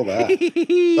 where'd you pull that?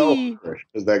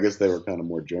 Because I guess they were kind of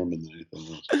more German than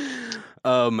anything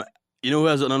else. You know who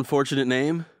has an unfortunate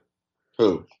name?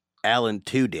 Who? Alan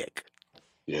Tudyk.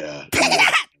 Yeah.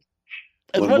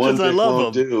 As much as I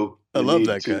love him, I love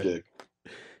that guy. Dick.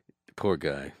 Poor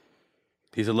guy.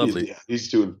 He's a lovely. He's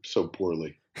doing so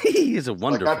poorly. He's a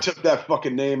wonderful. Like I took that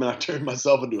fucking name and I turned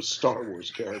myself into a Star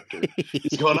Wars character.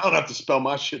 He's going, I don't have to spell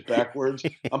my shit backwards.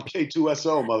 I'm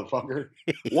K2SO, motherfucker.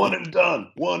 One and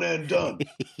done. One and done.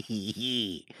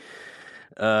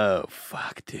 Oh,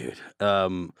 fuck, dude.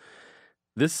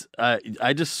 This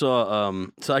I just saw.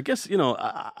 So I guess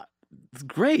it's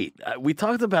great. We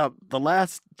talked about The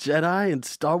Last Jedi and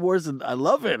Star Wars, and I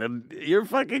love it. And you're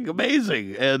fucking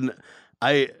amazing. And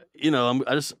I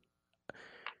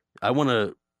want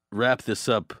to wrap this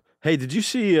up. Hey, did you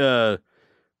see The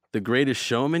Greatest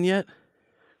Showman yet?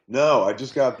 No, I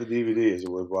just got the DVD. Is it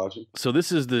worth watching? So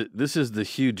this is the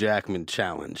Hugh Jackman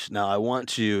challenge. Now I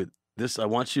want you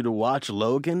to watch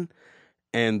Logan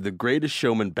and The Greatest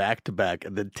Showman back to back,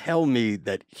 and then tell me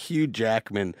that Hugh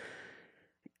Jackman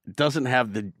doesn't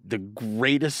have the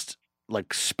greatest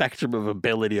spectrum of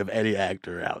ability of any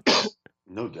actor out there.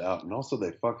 No doubt. And also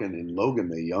they fucking in Logan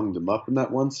they younged him up in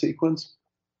that one sequence.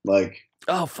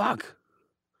 Oh fuck.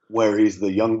 Where he's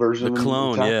the young version. The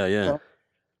clone, yeah.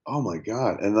 Oh my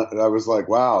God. And I was like,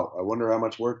 wow, I wonder how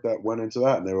much work that went into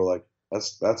that. And they were like,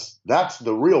 that's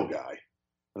the real guy.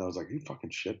 And I was like, are you fucking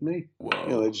shitting me?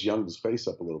 Whoa. They just younged his face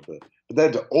up a little bit. But they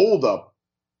had to old up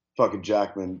fucking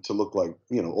Jackman to look like,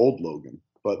 old Logan.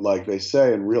 But like they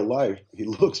say in real life, he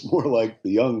looks more like the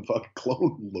young fucking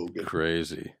clone Logan.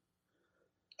 Crazy.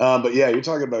 But yeah, you're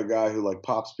talking about a guy who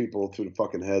pops people through the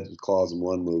fucking heads with claws in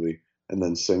one movie and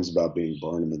then sings about being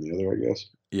Barnum in the other, I guess.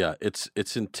 Yeah, it's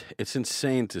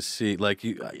insane to see. Like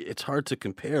it's hard to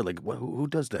compare. Like who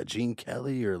does that? Gene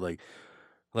Kelly or like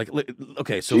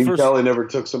okay. So Gene first, Kelly never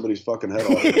took somebody's fucking head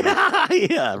off.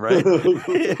 yeah, right.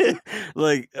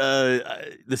 Like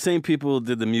the same people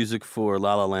did the music for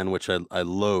La La Land, which I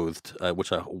loathed,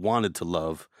 which I wanted to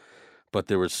love, but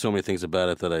there were so many things about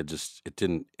it that it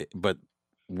didn't. But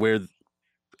where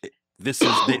this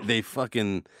is, they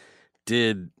fucking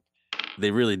did. They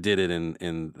really did it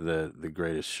in the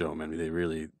Greatest Showman.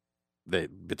 They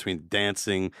between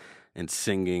dancing and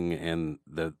singing and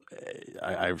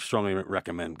I strongly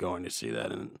recommend going to see that,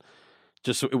 and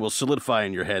just so it will solidify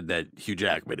in your head that Hugh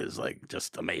Jackman is like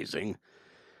just amazing.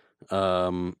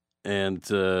 And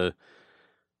have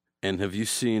you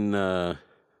seen?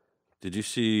 Did you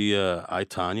see I,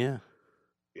 Tonya?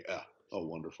 Yeah. Oh,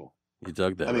 wonderful. You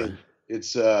dug that? I mean, right?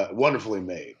 it's wonderfully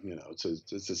made. You know, it's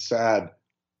a sad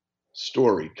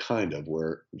story, kind of,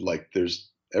 where like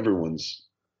everyone's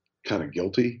kind of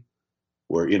guilty.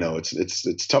 Where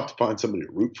it's tough to find somebody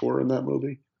to root for in that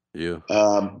movie. Yeah.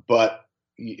 But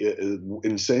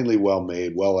insanely well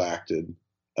made, well acted.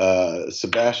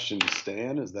 Sebastian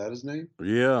Stan, is that his name?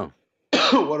 Yeah.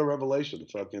 What a revelation! The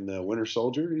fucking Winter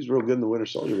Soldier. He's real good in the Winter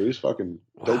Soldier, but he's fucking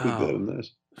dopey good in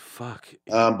this. Fuck.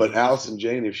 But Allison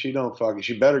Janney, if she don't fucking,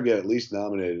 she better get at least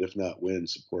nominated, if not win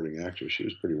supporting actress. She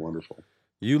was pretty wonderful.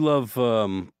 You love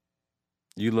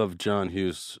John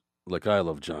Hughes like I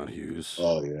love John Hughes.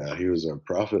 Oh yeah, he was our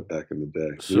prophet back in the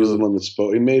day. He was the one that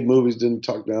spoke. He made movies, didn't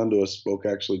talk down to us, spoke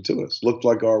actually to us. Looked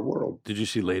like our world. Did you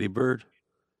see Lady Bird?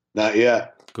 Not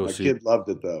yet. Go My see kid loved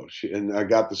it though. And I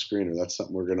got the screener. That's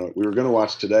something we were gonna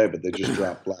watch today, but they just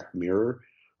dropped Black Mirror,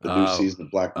 the new season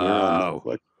of Black Mirror on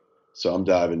Netflix. So I'm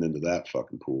diving into that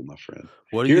fucking pool, my friend.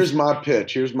 Here's my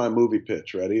pitch. Here's my movie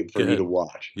pitch. Ready for you to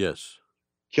watch? Yes.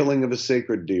 Killing of a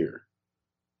Sacred Deer.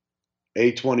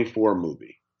 A24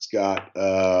 movie. It's got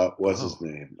what's his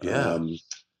name? Yeah.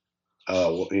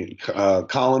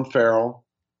 Colin Farrell.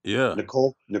 Yeah.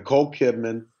 Nicole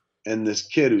Kidman, and this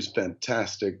kid who's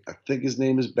fantastic. I think his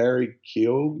name is Barry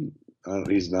Keoghan.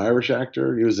 He's an Irish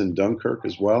actor. He was in Dunkirk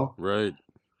as well. Right.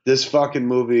 This fucking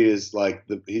movie is like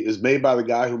he is made by the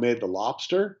guy who made The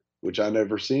Lobster, which I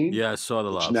never seen. Yeah, I saw The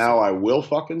Lobster. Now I will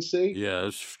fucking see. Yeah, it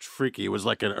was freaky. It was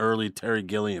like an early Terry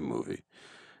Gilliam movie.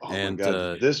 Oh my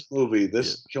God. This movie,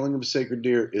 Killing of a Sacred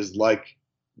Deer, is like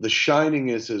The Shining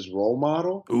is his role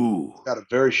model. Ooh. It's got a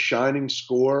very shining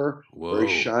score, very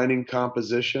shining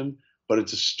composition, but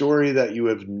it's a story that you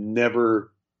have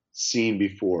never seen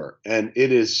before. And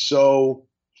it is so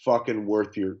fucking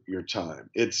worth your time.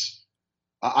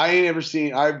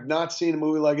 I've not seen a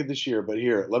movie like it this year, but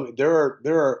here,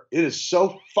 it is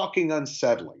so fucking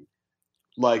unsettling.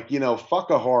 Like,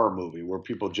 fuck a horror movie where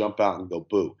people jump out and go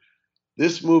boo.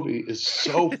 This movie is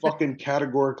so fucking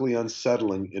categorically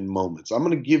unsettling in moments. I'm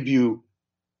going to give you,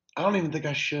 I don't even think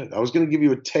I should. I was going to give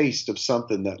you a taste of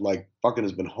something that like fucking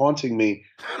has been haunting me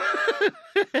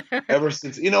ever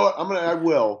since. You know what? I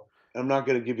will. I'm not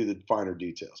going to give you the finer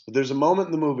details, but there's a moment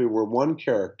in the movie where one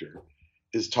character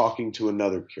is talking to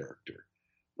another character.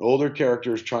 An older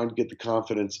character is trying to get the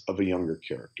confidence of a younger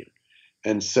character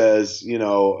and says,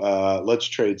 let's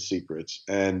trade secrets.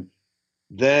 And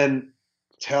then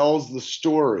tells the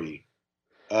story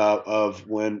of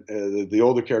when the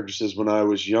older character says, when I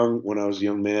was a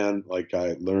young man, like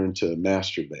I learned to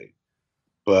masturbate,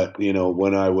 but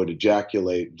when I would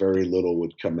ejaculate, very little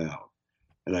would come out,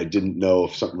 and I didn't know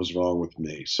if something was wrong with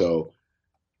me. So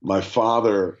my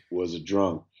father was a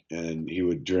drunk, and he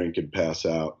would drink and pass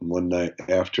out. And one night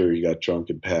after he got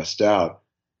drunk and passed out,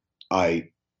 I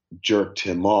jerked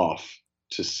him off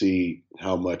to see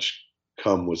how much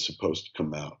cum was supposed to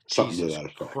come out. Something to that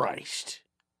effect. Christ.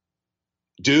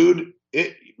 Dude,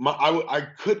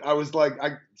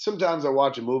 sometimes I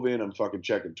watch a movie and I'm fucking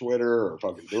checking Twitter or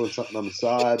fucking doing something on the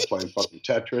side, playing fucking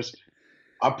Tetris.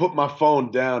 I put my phone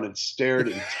down and stared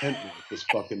intently at this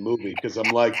fucking movie because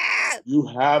I'm like, you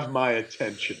have my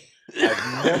attention.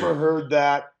 I've never heard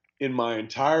that in my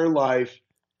entire life.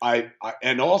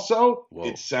 And also,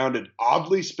 it sounded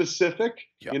oddly specific.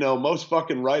 Yep. Most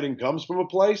fucking writing comes from a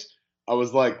place. I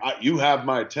was like, you have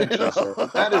my attention, sir.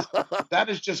 That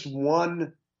is just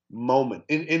one moment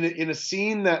in a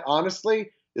scene that honestly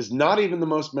is not even the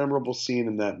most memorable scene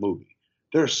in that movie.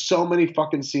 There are so many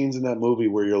fucking scenes in that movie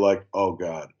where you're like, oh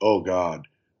God, oh God,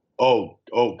 oh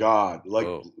God. Like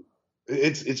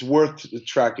it's worth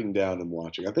tracking down and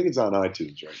watching. I think it's on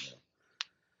iTunes right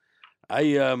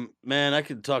now. I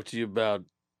could talk to you about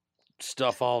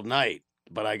stuff all night,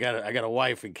 but I got a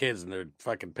wife and kids and they're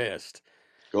fucking pissed.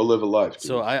 Go live a life. Dude.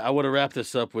 So I want to wrap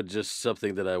this up with just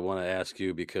something that I want to ask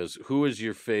you, because who is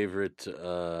your favorite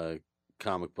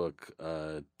comic book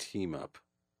team up?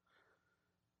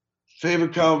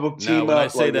 Favorite comic book team Now, when I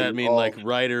up, say like that, I in mean all- like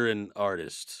writer and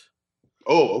artist.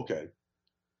 Oh, okay.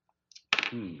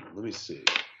 Let me see.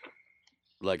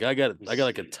 Like I got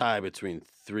like a tie between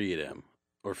 3 of them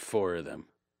or 4 of them.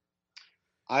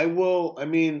 I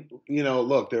mean,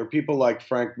 look, there are people like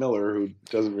Frank Miller who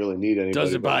doesn't really need anybody.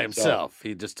 Does it but by himself.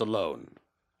 He just alone.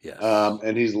 Yes.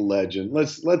 And he's a legend.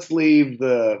 Let's leave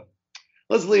the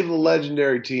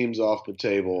legendary teams off the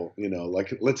table.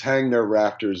 Like let's hang their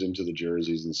rafters into the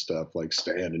jerseys and stuff, like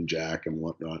Stan and Jack and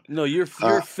whatnot. No, your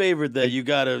favorite that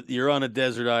you're on a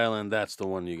desert island. That's the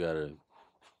one you gotta.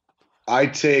 I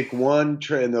take one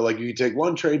trade, and they're like, you can take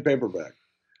one trade paperback.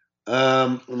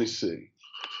 Let me see.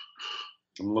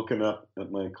 I'm looking up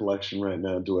at my collection right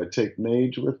now. Do I take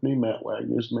Mage with me? Matt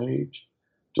Wagner's Mage?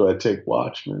 Do I take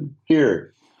Watchmen?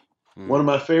 Here. One of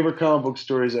my favorite comic book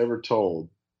stories ever told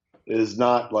is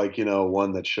not like,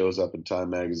 one that shows up in Time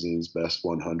Magazine's Best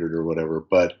 100 or whatever,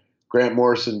 but Grant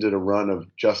Morrison did a run of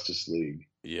Justice League.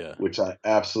 Yeah. Which I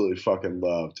absolutely fucking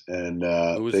loved. And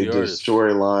the they did a artist?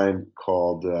 storyline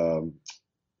called, oh,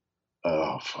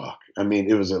 fuck. I mean,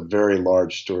 it was a very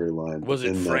large storyline. Was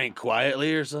it Frank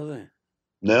Quietly or something?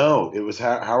 No, it was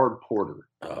Howard Porter.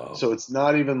 Oh. So it's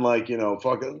not even like,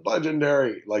 fucking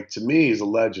legendary. Like, to me, he's a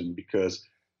legend because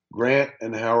Grant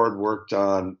and Howard worked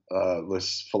on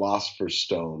this Philosopher's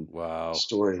Stone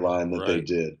storyline that they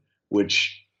did,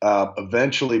 which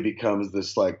eventually becomes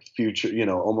this, like, future,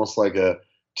 almost like a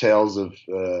Tales of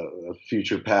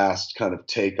Future Past kind of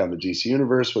take on the DC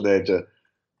universe where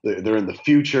they're in the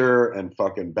future and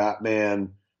fucking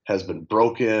Batman has been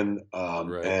broken,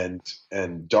 and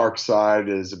Darkseid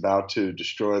is about to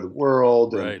destroy the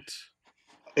world. And right.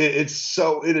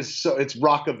 It's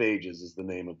Rock of Ages is the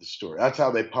name of the story. That's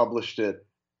how they published it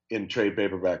in trade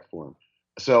paperback form.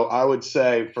 So I would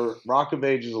say for Rock of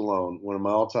Ages alone, one of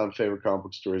my all-time favorite comic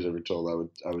book stories ever told,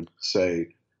 I would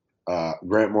say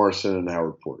Grant Morrison and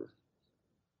Howard Porter.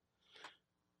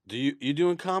 Do you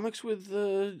doing comics with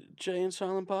Jay and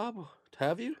Silent Bob?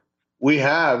 Have you? We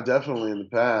have definitely in the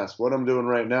past. What I'm doing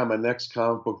right now, my next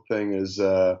comic book thing is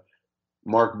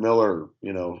Mark Miller,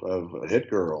 of Hit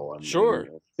Girl and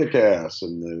Kick-Ass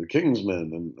and the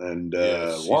Kingsman and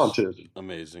Yes, Wanted.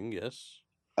 Amazing, yes.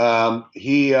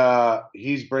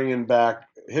 He's bringing back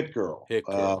Hit Girl,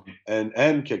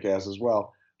 and Kick-Ass as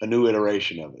well, a new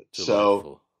iteration of it. Delightful.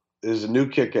 So there's a new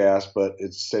Kick-Ass, but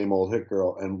it's the same old Hit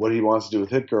Girl. And what he wants to do with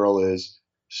Hit Girl is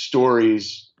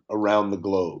stories around the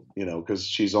globe, because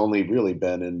she's only really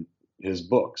been in his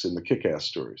books, in the Kick-Ass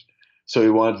stories. So he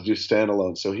wanted to do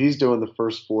standalone. So he's doing the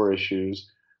first 4 issues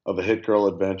of a Hit Girl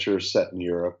adventure set in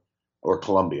Europe or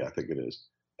Colombia, I think it is.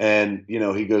 And,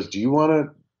 he goes, do you want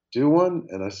to do one?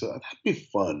 And I said, that'd be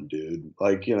fun, dude.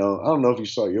 Like, I don't know if you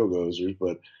saw Yoga Hosers,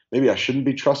 but maybe I shouldn't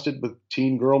be trusted with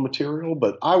teen girl material,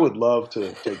 but I would love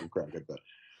to take a crack at that.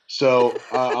 So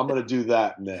I'm going to do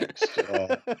that next.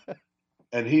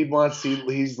 And he's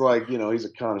like, he's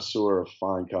a connoisseur of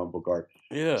fine comic book art.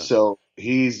 Yeah. So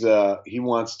he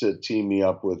wants to team me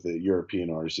up with a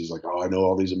European artist. He's like, oh, I know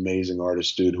all these amazing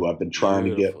artists, dude, who I've been trying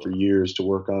to get for years to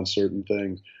work on certain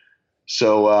things.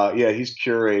 So he's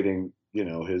curating,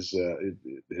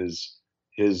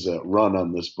 his run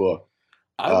on this book,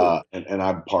 and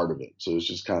I'm part of it. So it's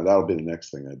just that'll be the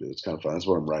next thing I do. It's kind of fun. That's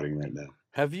what I'm writing right now.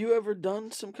 Have you ever done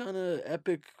some kind of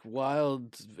epic,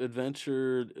 wild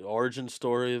adventure origin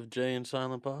story of Jay and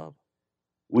Silent Bob?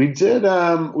 We did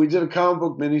a comic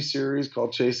book miniseries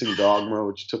called Chasing Dogma,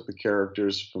 which took the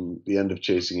characters from the end of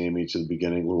Chasing Amy to the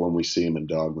beginning when we see him in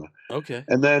Dogma. Okay.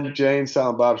 And then Jay and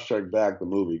Silent Bob Strike Back, the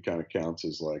movie, kind of counts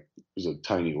as like there's a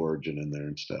tiny origin in there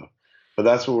and stuff. But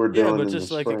that's what we're doing. Yeah, but in just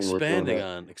the like spring.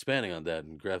 expanding on that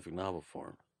in graphic novel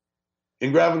form.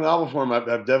 In graphic novel form,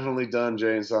 I've definitely done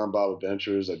Jay and Silent Bob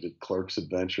Adventures. I did Clerks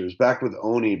Adventures back with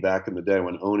Oni back in the day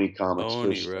when Oni Comics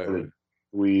first started. Right.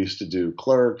 We used to do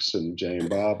Clerks and Jay and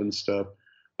Bob and stuff.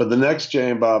 But the next Jay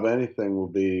and Bob anything will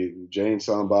be Jay and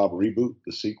Silent Bob Reboot,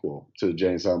 the sequel to Jay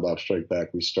and Silent Bob Strike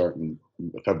Back. We start in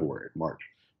March.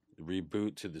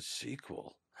 Reboot to the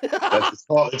sequel.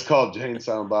 It's called Jay and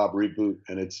Silent Bob Reboot,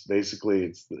 and it's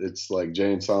basically it's like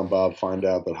Jay and Silent Bob find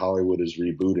out that Hollywood is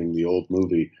rebooting the old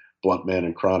movie Blunt Man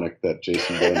and Chronic that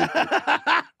Jason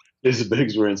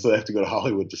Biggs were in, so they have to go to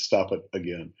Hollywood to stop it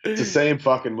again. It's the same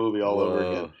fucking movie all over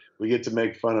again. We get to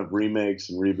make fun of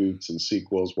remakes and reboots and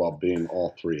sequels while being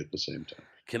all 3 at the same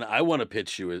time. I want to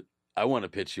pitch you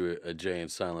a Jay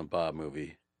and Silent Bob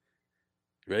movie.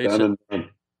 Ready? Done and done.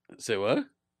 Say what?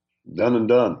 Done and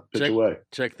done. Pitch away.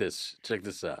 Check this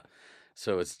out.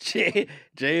 So it's Jay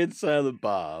and Silent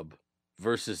Bob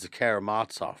versus the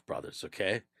Karamazov brothers,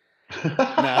 okay?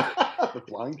 The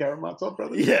Flying Karamazov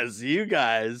brothers? Yes, you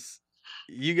guys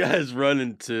run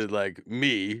into like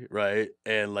me, right?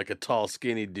 And like a tall,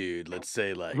 skinny dude, let's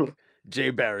say like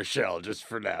Jay Baruchel, just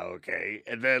for now, okay?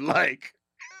 And then like,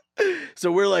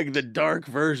 so we're like the dark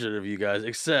version of you guys,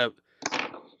 except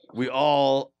we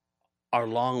all are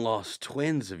long lost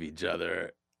twins of each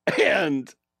other.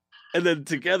 And then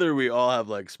together we all have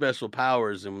like special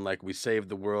powers and like we save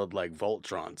the world like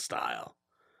Voltron style.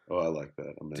 Oh, I like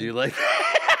that. Do you like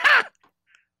that?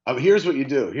 Here's what you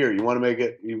do. Here, you want to make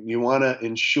it, you want to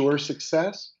ensure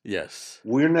success? Yes.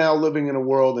 We're now living in a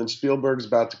world, and Spielberg's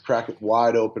about to crack it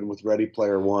wide open with Ready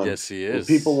Player One. Yes, he is.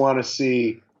 People want to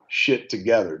see shit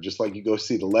together, just like you go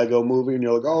see the Lego movie, and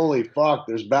you're like, holy fuck,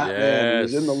 there's Batman, and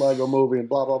he's in the Lego movie, and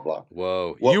blah, blah, blah.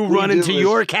 Whoa. What you we run do into is-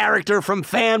 your character from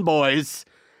Fanboys.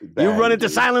 Bang, You run into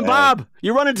dude, Silent bang, Bob.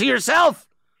 You run into yourself.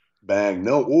 Bang.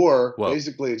 No, or Whoa.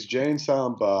 basically it's Jay and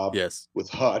Silent Bob Yes. with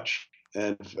Hutch,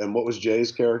 and what was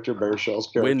Jay's character, Baruchel's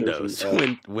character? Windows.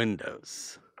 From,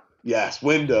 Windows. yes,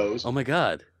 Windows. Oh my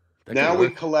God. That Now could we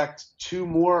work. collect 2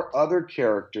 more other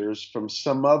characters from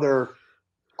some other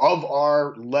of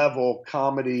our level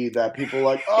comedy that people are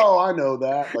like, oh, I know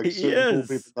that. Like certain Yes.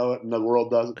 cool people know it and the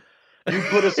world doesn't. You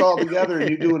put us all together and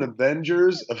you do an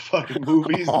Avengers of fucking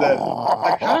movies that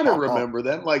I kind of remember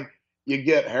them. Like you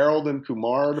get Harold and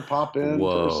Kumar to pop in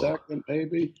for a Whoa. second,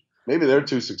 maybe. Maybe they're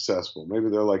too successful. Maybe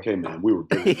they're like, hey man, we were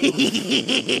big.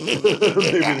 Maybe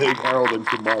they Harold and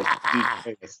Kumar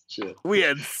shit. We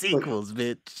had sequels,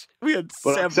 bitch. We had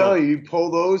But I'm several. telling you, you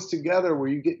pull those together where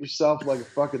you get yourself like a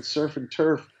fucking surf and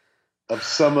turf of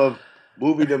some of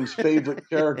moviedom's favorite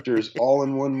characters all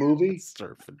in one movie,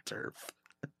 Surf and turf.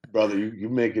 brother. You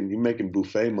making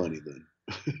buffet money then.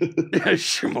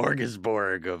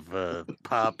 Smorgasbord of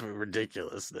pop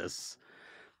ridiculousness.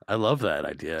 I love that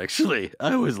idea, actually.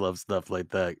 I always love stuff like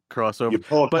that. Crossover. You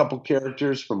pull a But- couple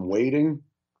characters from Waiting.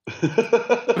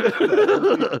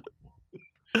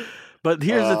 But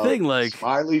here's the thing, like,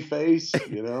 Smiley Face,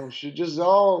 should just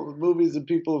all movies that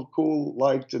people have cool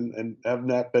liked and have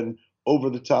not been over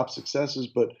the top successes,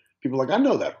 but people are like, I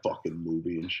know that fucking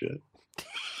movie and shit.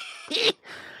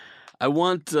 I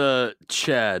want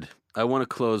Chad. I want to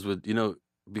close with,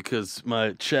 because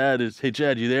my Chad is, hey,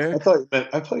 Chad, you there?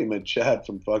 I thought you meant Chad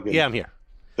from fucking Yeah, I'm here.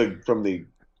 from the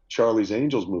Charlie's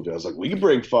Angels movie. I was like, we can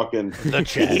bring fucking The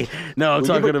Chad. No, I'm we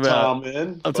can talking bring about Tom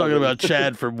in. I'm talking Fucking about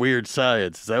Chad from Weird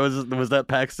Science. Was that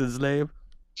Paxton's name?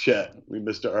 Chet. We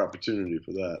missed our opportunity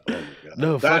for that. Oh my god.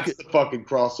 No, that's the fucking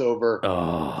crossover.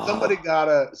 Oh. Somebody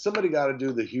gotta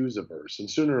do the Hughes-averse, and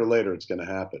sooner or later it's gonna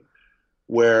happen.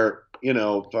 Where,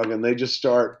 fucking they just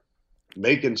start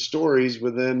making stories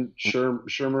within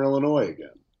Shermer, Illinois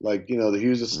again. Like, the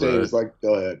Hughes estate is like,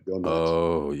 go ahead, go nuts.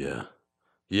 Oh, yeah. And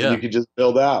Yeah. you could just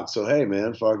build out. So hey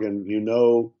man, fucking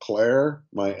Claire,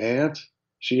 my aunt,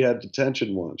 she had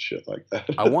detention once, shit like that.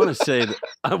 I want to say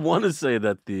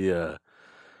that the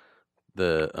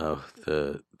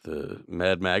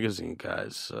Mad Magazine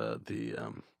guys,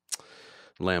 the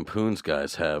Lampoon's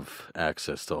guys have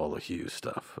access to all the Hughes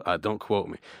stuff. Don't quote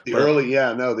me. The But-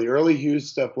 early Hughes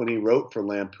stuff when he wrote for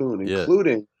Lampoon, Yeah.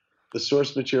 including the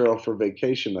source material for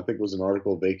Vacation. I think it was an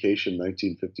article, Vacation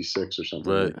 1956 or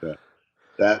something Right. like that.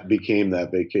 That became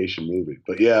that Vacation movie.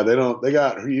 But yeah, they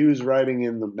got Hughes writing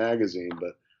in the magazine,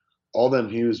 but all them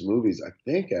Hughes movies, I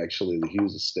think actually the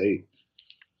Hughes estate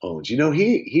owns.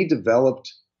 He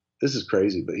developed, this is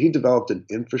crazy, but he developed an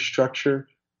infrastructure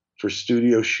for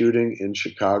studio shooting in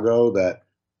Chicago that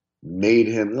made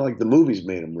him, like the movies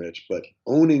made him rich, but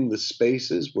owning the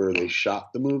spaces where they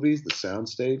shot the movies, the sound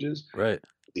stages, Right.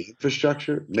 the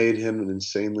infrastructure made him an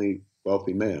insanely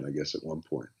wealthy man, I guess, at one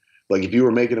point. Like if you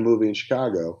were making a movie in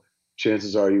Chicago,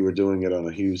 chances are you were doing it on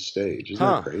a Hughes stage. Isn't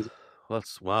that crazy?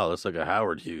 That's like a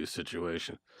Howard Hughes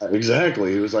situation.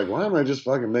 Exactly. He was like, why am I just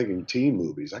fucking making teen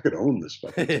movies? I could own this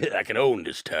fucking I can own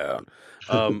this town.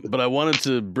 But I wanted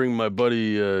to bring my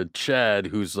buddy Chad,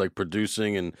 who's like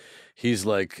producing, and he's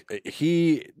like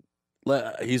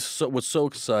was so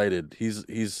excited.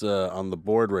 He's on the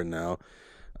board right now,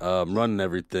 running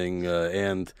everything,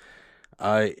 and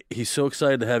he's so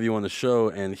excited to have you on the show,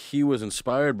 and he was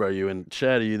inspired by you. And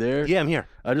Chad, are you there? Yeah, I'm here.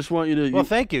 I just want you to. Well,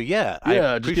 thank you. Yeah, I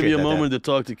Yeah, just give appreciate you a that, moment to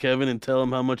talk to Kevin and tell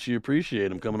him how much you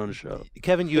appreciate him coming on the show.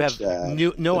 Kevin, you have Chad.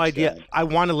 no Good idea. Chad. I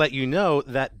want to let you know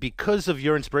that because of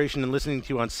your inspiration and listening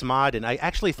to you on SMOD, and I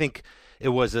actually think it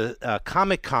was a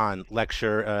Comic-Con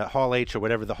lecture, Hall H or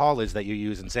whatever the hall is that you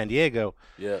use in San Diego,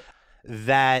 Yeah.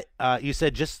 that you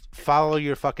said just follow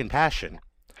your fucking passion.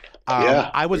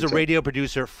 Yeah, I was a exactly. radio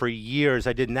producer for years.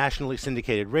 I did nationally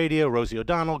syndicated radio, Rosie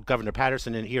O'Donnell, Governor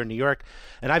Patterson here in New York,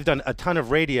 and I've done a ton of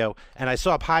radio, and I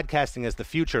saw podcasting as the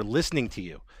future listening to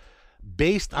you.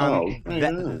 based on right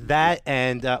on. that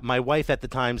and my wife at the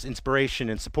time's inspiration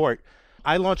and support.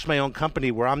 I launched my own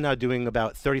company where I'm now doing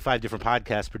about 35 different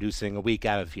podcasts producing a week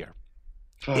out of here.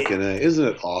 Fucking A. Isn't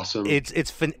it awesome?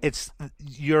 It's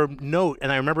your note,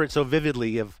 and I remember it so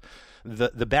vividly, of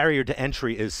the barrier to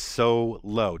entry is so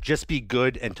low. Just be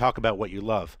good and talk about what you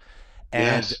love.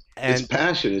 And, yes. and it's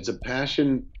passion. It's a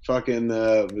passion fucking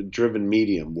driven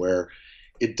medium where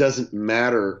it doesn't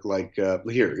matter. Like,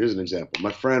 here's an example.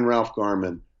 My friend Ralph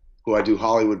Garman, who I do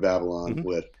Hollywood Babylon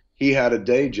with, he had a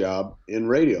day job in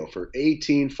radio for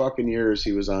 18 fucking years.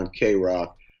 He was on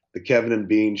K-Rock, the Kevin and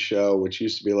Bean show, which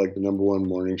used to be like the #1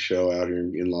 morning show out here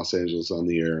in Los Angeles on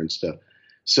the air and stuff.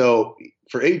 So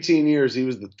for 18 years, he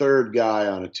was the third guy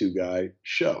on a 2-guy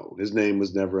show. His name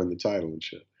was never in the title and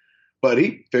shit. But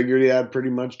he figured he had pretty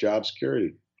much job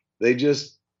security. They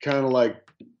just kind of like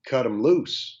cut him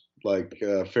loose, like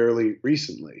fairly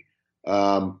recently.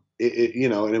 And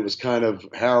it was kind of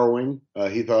harrowing.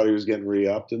 He thought he was getting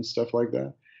re-upped and stuff like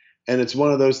that. And it's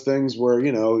one of those things where,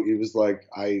 he was like,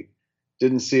 I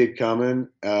didn't see it coming.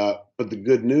 But the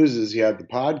good news is he had the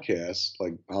podcast,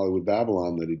 like Hollywood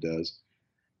Babylon, that he does.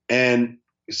 And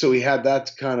so he had that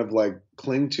to kind of like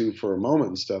cling to for a moment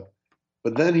and stuff.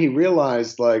 But then he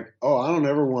realized, like, oh, I don't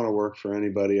ever want to work for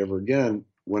anybody ever again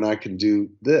when I can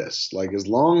do this. Like, as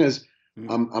long as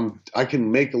I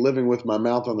can make a living with my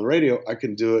mouth on the radio, I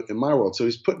can do it in my world. So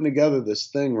he's putting together this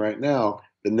thing right now,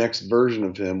 the next version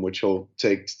of him, which he'll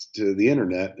take to the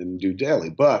internet and do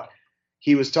daily. But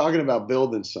he was talking about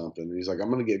building something. And he's like, I'm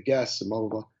going to get guests and blah, blah,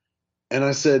 blah. And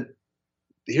I said,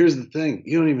 here's the thing.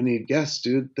 You don't even need guests,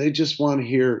 dude. They just want to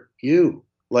hear you.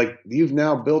 Like, you've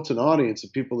now built an audience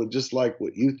of people that just like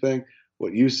what you think,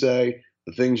 what you say,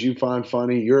 the things you find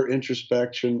funny, your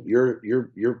introspection,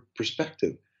 your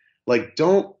perspective. Like,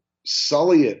 don't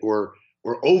sully it or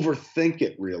overthink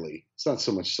it, really. It's not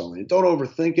so much sullying. Don't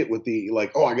overthink it with the,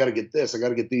 like, oh, I got to get this. I got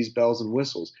to get these bells and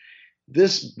whistles.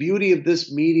 This beauty of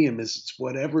this medium is it's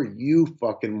whatever you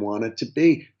fucking want it to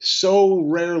be. So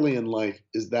rarely in life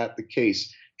is that the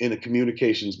case in a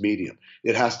communications medium.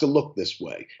 It has to look this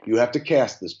way. You have to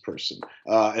cast this person.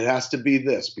 It has to be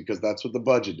this because that's what the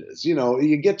budget is.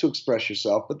 You get to express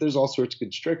yourself, but there's all sorts of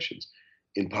constrictions.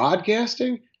 In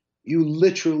podcasting, you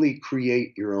literally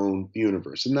create your own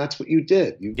universe. And that's what you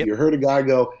did. You heard a guy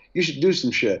go, you should do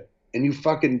some shit. And you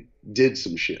fucking did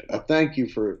some shit. I thank you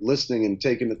for listening and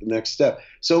taking it the next step.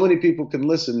 So many people can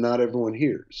listen, not everyone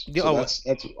hears. So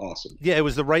that's awesome. Yeah, it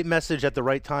was the right message at the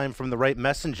right time from the right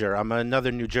messenger. I'm another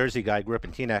New Jersey guy, grew up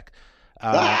in Teaneck. No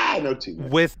Teaneck.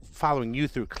 With following you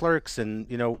through Clerks, and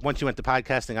once you went to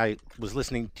podcasting, I was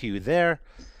listening to you there.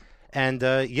 And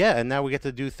and now we get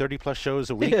to do 30 plus shows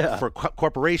a week for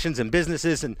corporations and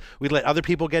businesses, and we let other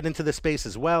people get into the space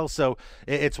as well. So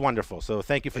it's wonderful. So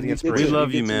thank you for the inspiration. We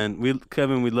love you, man.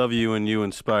 Kevin, we love you, and you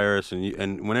inspire us.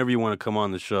 And whenever you want to come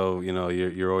on the show,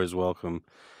 you're always welcome.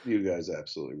 You guys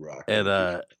absolutely rock. And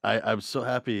I'm so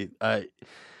happy.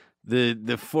 The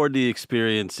 4D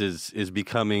experience is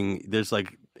becoming. There's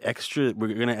like extra.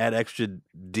 We're gonna add extra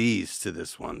D's to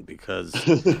this one because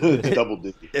it's double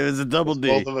D. It was a double D.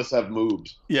 Both of us have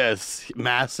moves. Yes,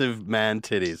 massive man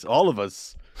titties. All of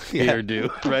us here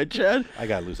do, right, Chad? I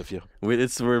gotta lose a few. We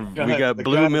got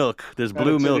blue milk. There's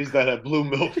blue milk. That have blue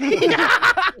milk.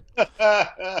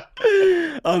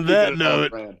 On that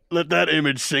note, let that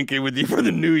image sink in with you for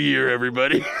the new year,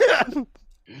 everybody.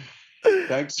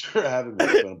 Thanks for having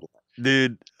me,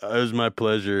 dude. It was my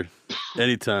pleasure.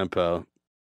 Anytime, pal.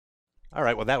 All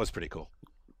right, well, that was pretty cool.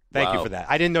 Thank you for that.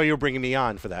 I didn't know you were bringing me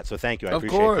on for that, so thank you. I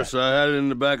appreciate that. Of course. I had it in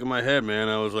the back of my head, man.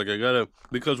 I was like,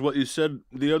 because what you said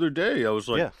the other day, I was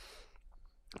like,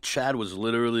 Chad was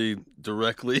literally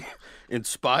directly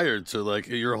inspired to, like,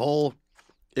 your whole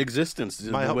existence.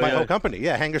 My whole company,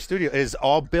 Hangar Studio, is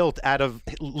all built out of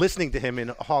listening to him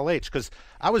in Hall H, because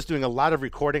I was doing a lot of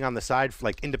recording on the side,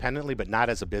 like, independently, but not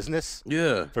as a business.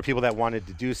 Yeah. For people that wanted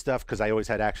to do stuff, because I always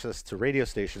had access to radio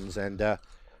stations, and...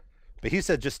 But he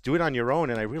said, just do it on your own.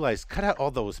 And I realized, cut out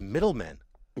all those middlemen.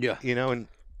 Yeah. And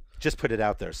just put it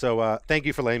out there. So thank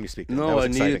you for letting me speak. No, I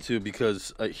needed to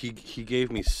because he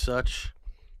gave me such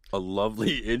a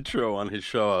lovely intro on his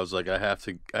show. I was like, I have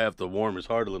to warm his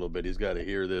heart a little bit. He's got to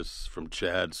hear this from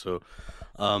Chad. So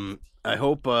I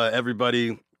hope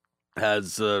everybody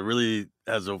has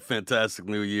a fantastic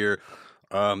new year.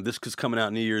 This is coming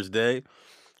out New Year's Day.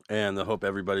 And I hope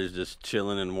everybody's just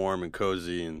chilling and warm and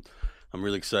cozy, and I'm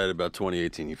really excited about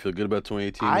 2018. You feel good about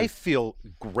 2018? I feel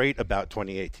great about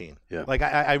 2018. Yeah. Like,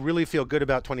 I really feel good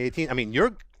about 2018. I mean,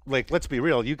 you're, like, let's be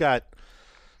real. You got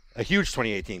a huge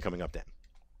 2018 coming up then.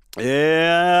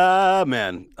 Yeah,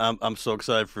 man. I'm so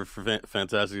excited for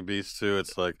Fantastic Beasts, too.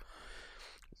 It's like,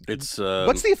 It's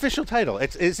What's the official title?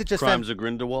 Is it just Crimes of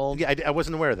Grindelwald? Yeah, I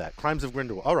wasn't aware of that. Crimes of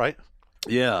Grindelwald. All right.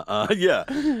 Yeah,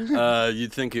 yeah.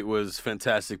 You'd think it was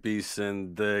Fantastic Beasts,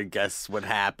 and guess what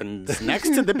happens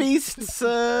next to the Beasts?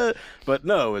 But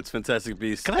no, it's Fantastic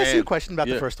Beasts. Can I ask you a question about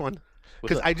the first one?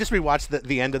 Because up? I just rewatched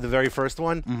the end of the very first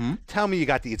one. Mm-hmm. Tell me you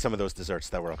got to eat some of those desserts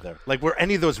that were up there. Like, were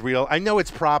any of those real? I know it's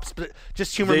props, but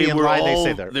just humor me and why they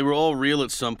say they're. They were all real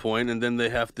at some point, and then they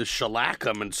have to shellac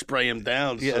them and spray them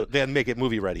down. Yeah, so, then make it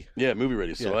movie ready. yeah, movie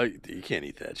ready. So Yeah. you can't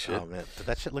eat that shit. Oh man, did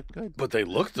that shit look good? But they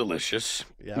look delicious.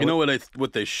 Yeah, you know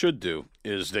what they should do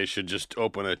is they should just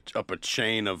open up a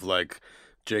chain of like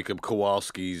Jacob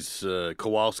Kowalski's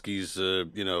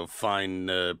fine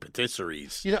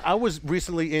patisseries. You know, I was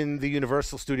recently in the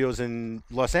Universal Studios in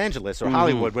Los Angeles or Mm-hmm.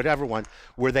 Hollywood, whatever one,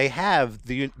 where they have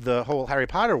the whole Harry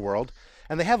Potter world,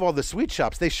 and they have all the sweet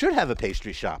shops. They should have a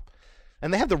pastry shop,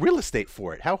 and they have the real estate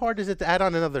for it. How hard is it to add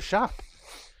on another shop?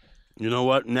 You know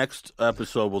what? Next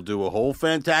episode we'll do a whole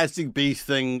Fantastic Beast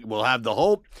thing. We're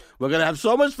gonna have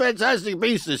so much Fantastic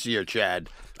Beasts this year, Chad.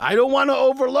 I don't want to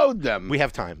overload them. We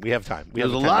have time. There's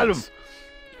There's a lot of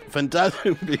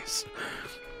Fantastic Beasts.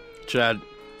 Chad,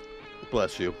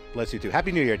 bless you. Bless you too.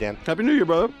 Happy New Year, Dan. Happy New Year,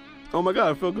 brother. Oh my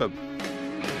God, I feel good.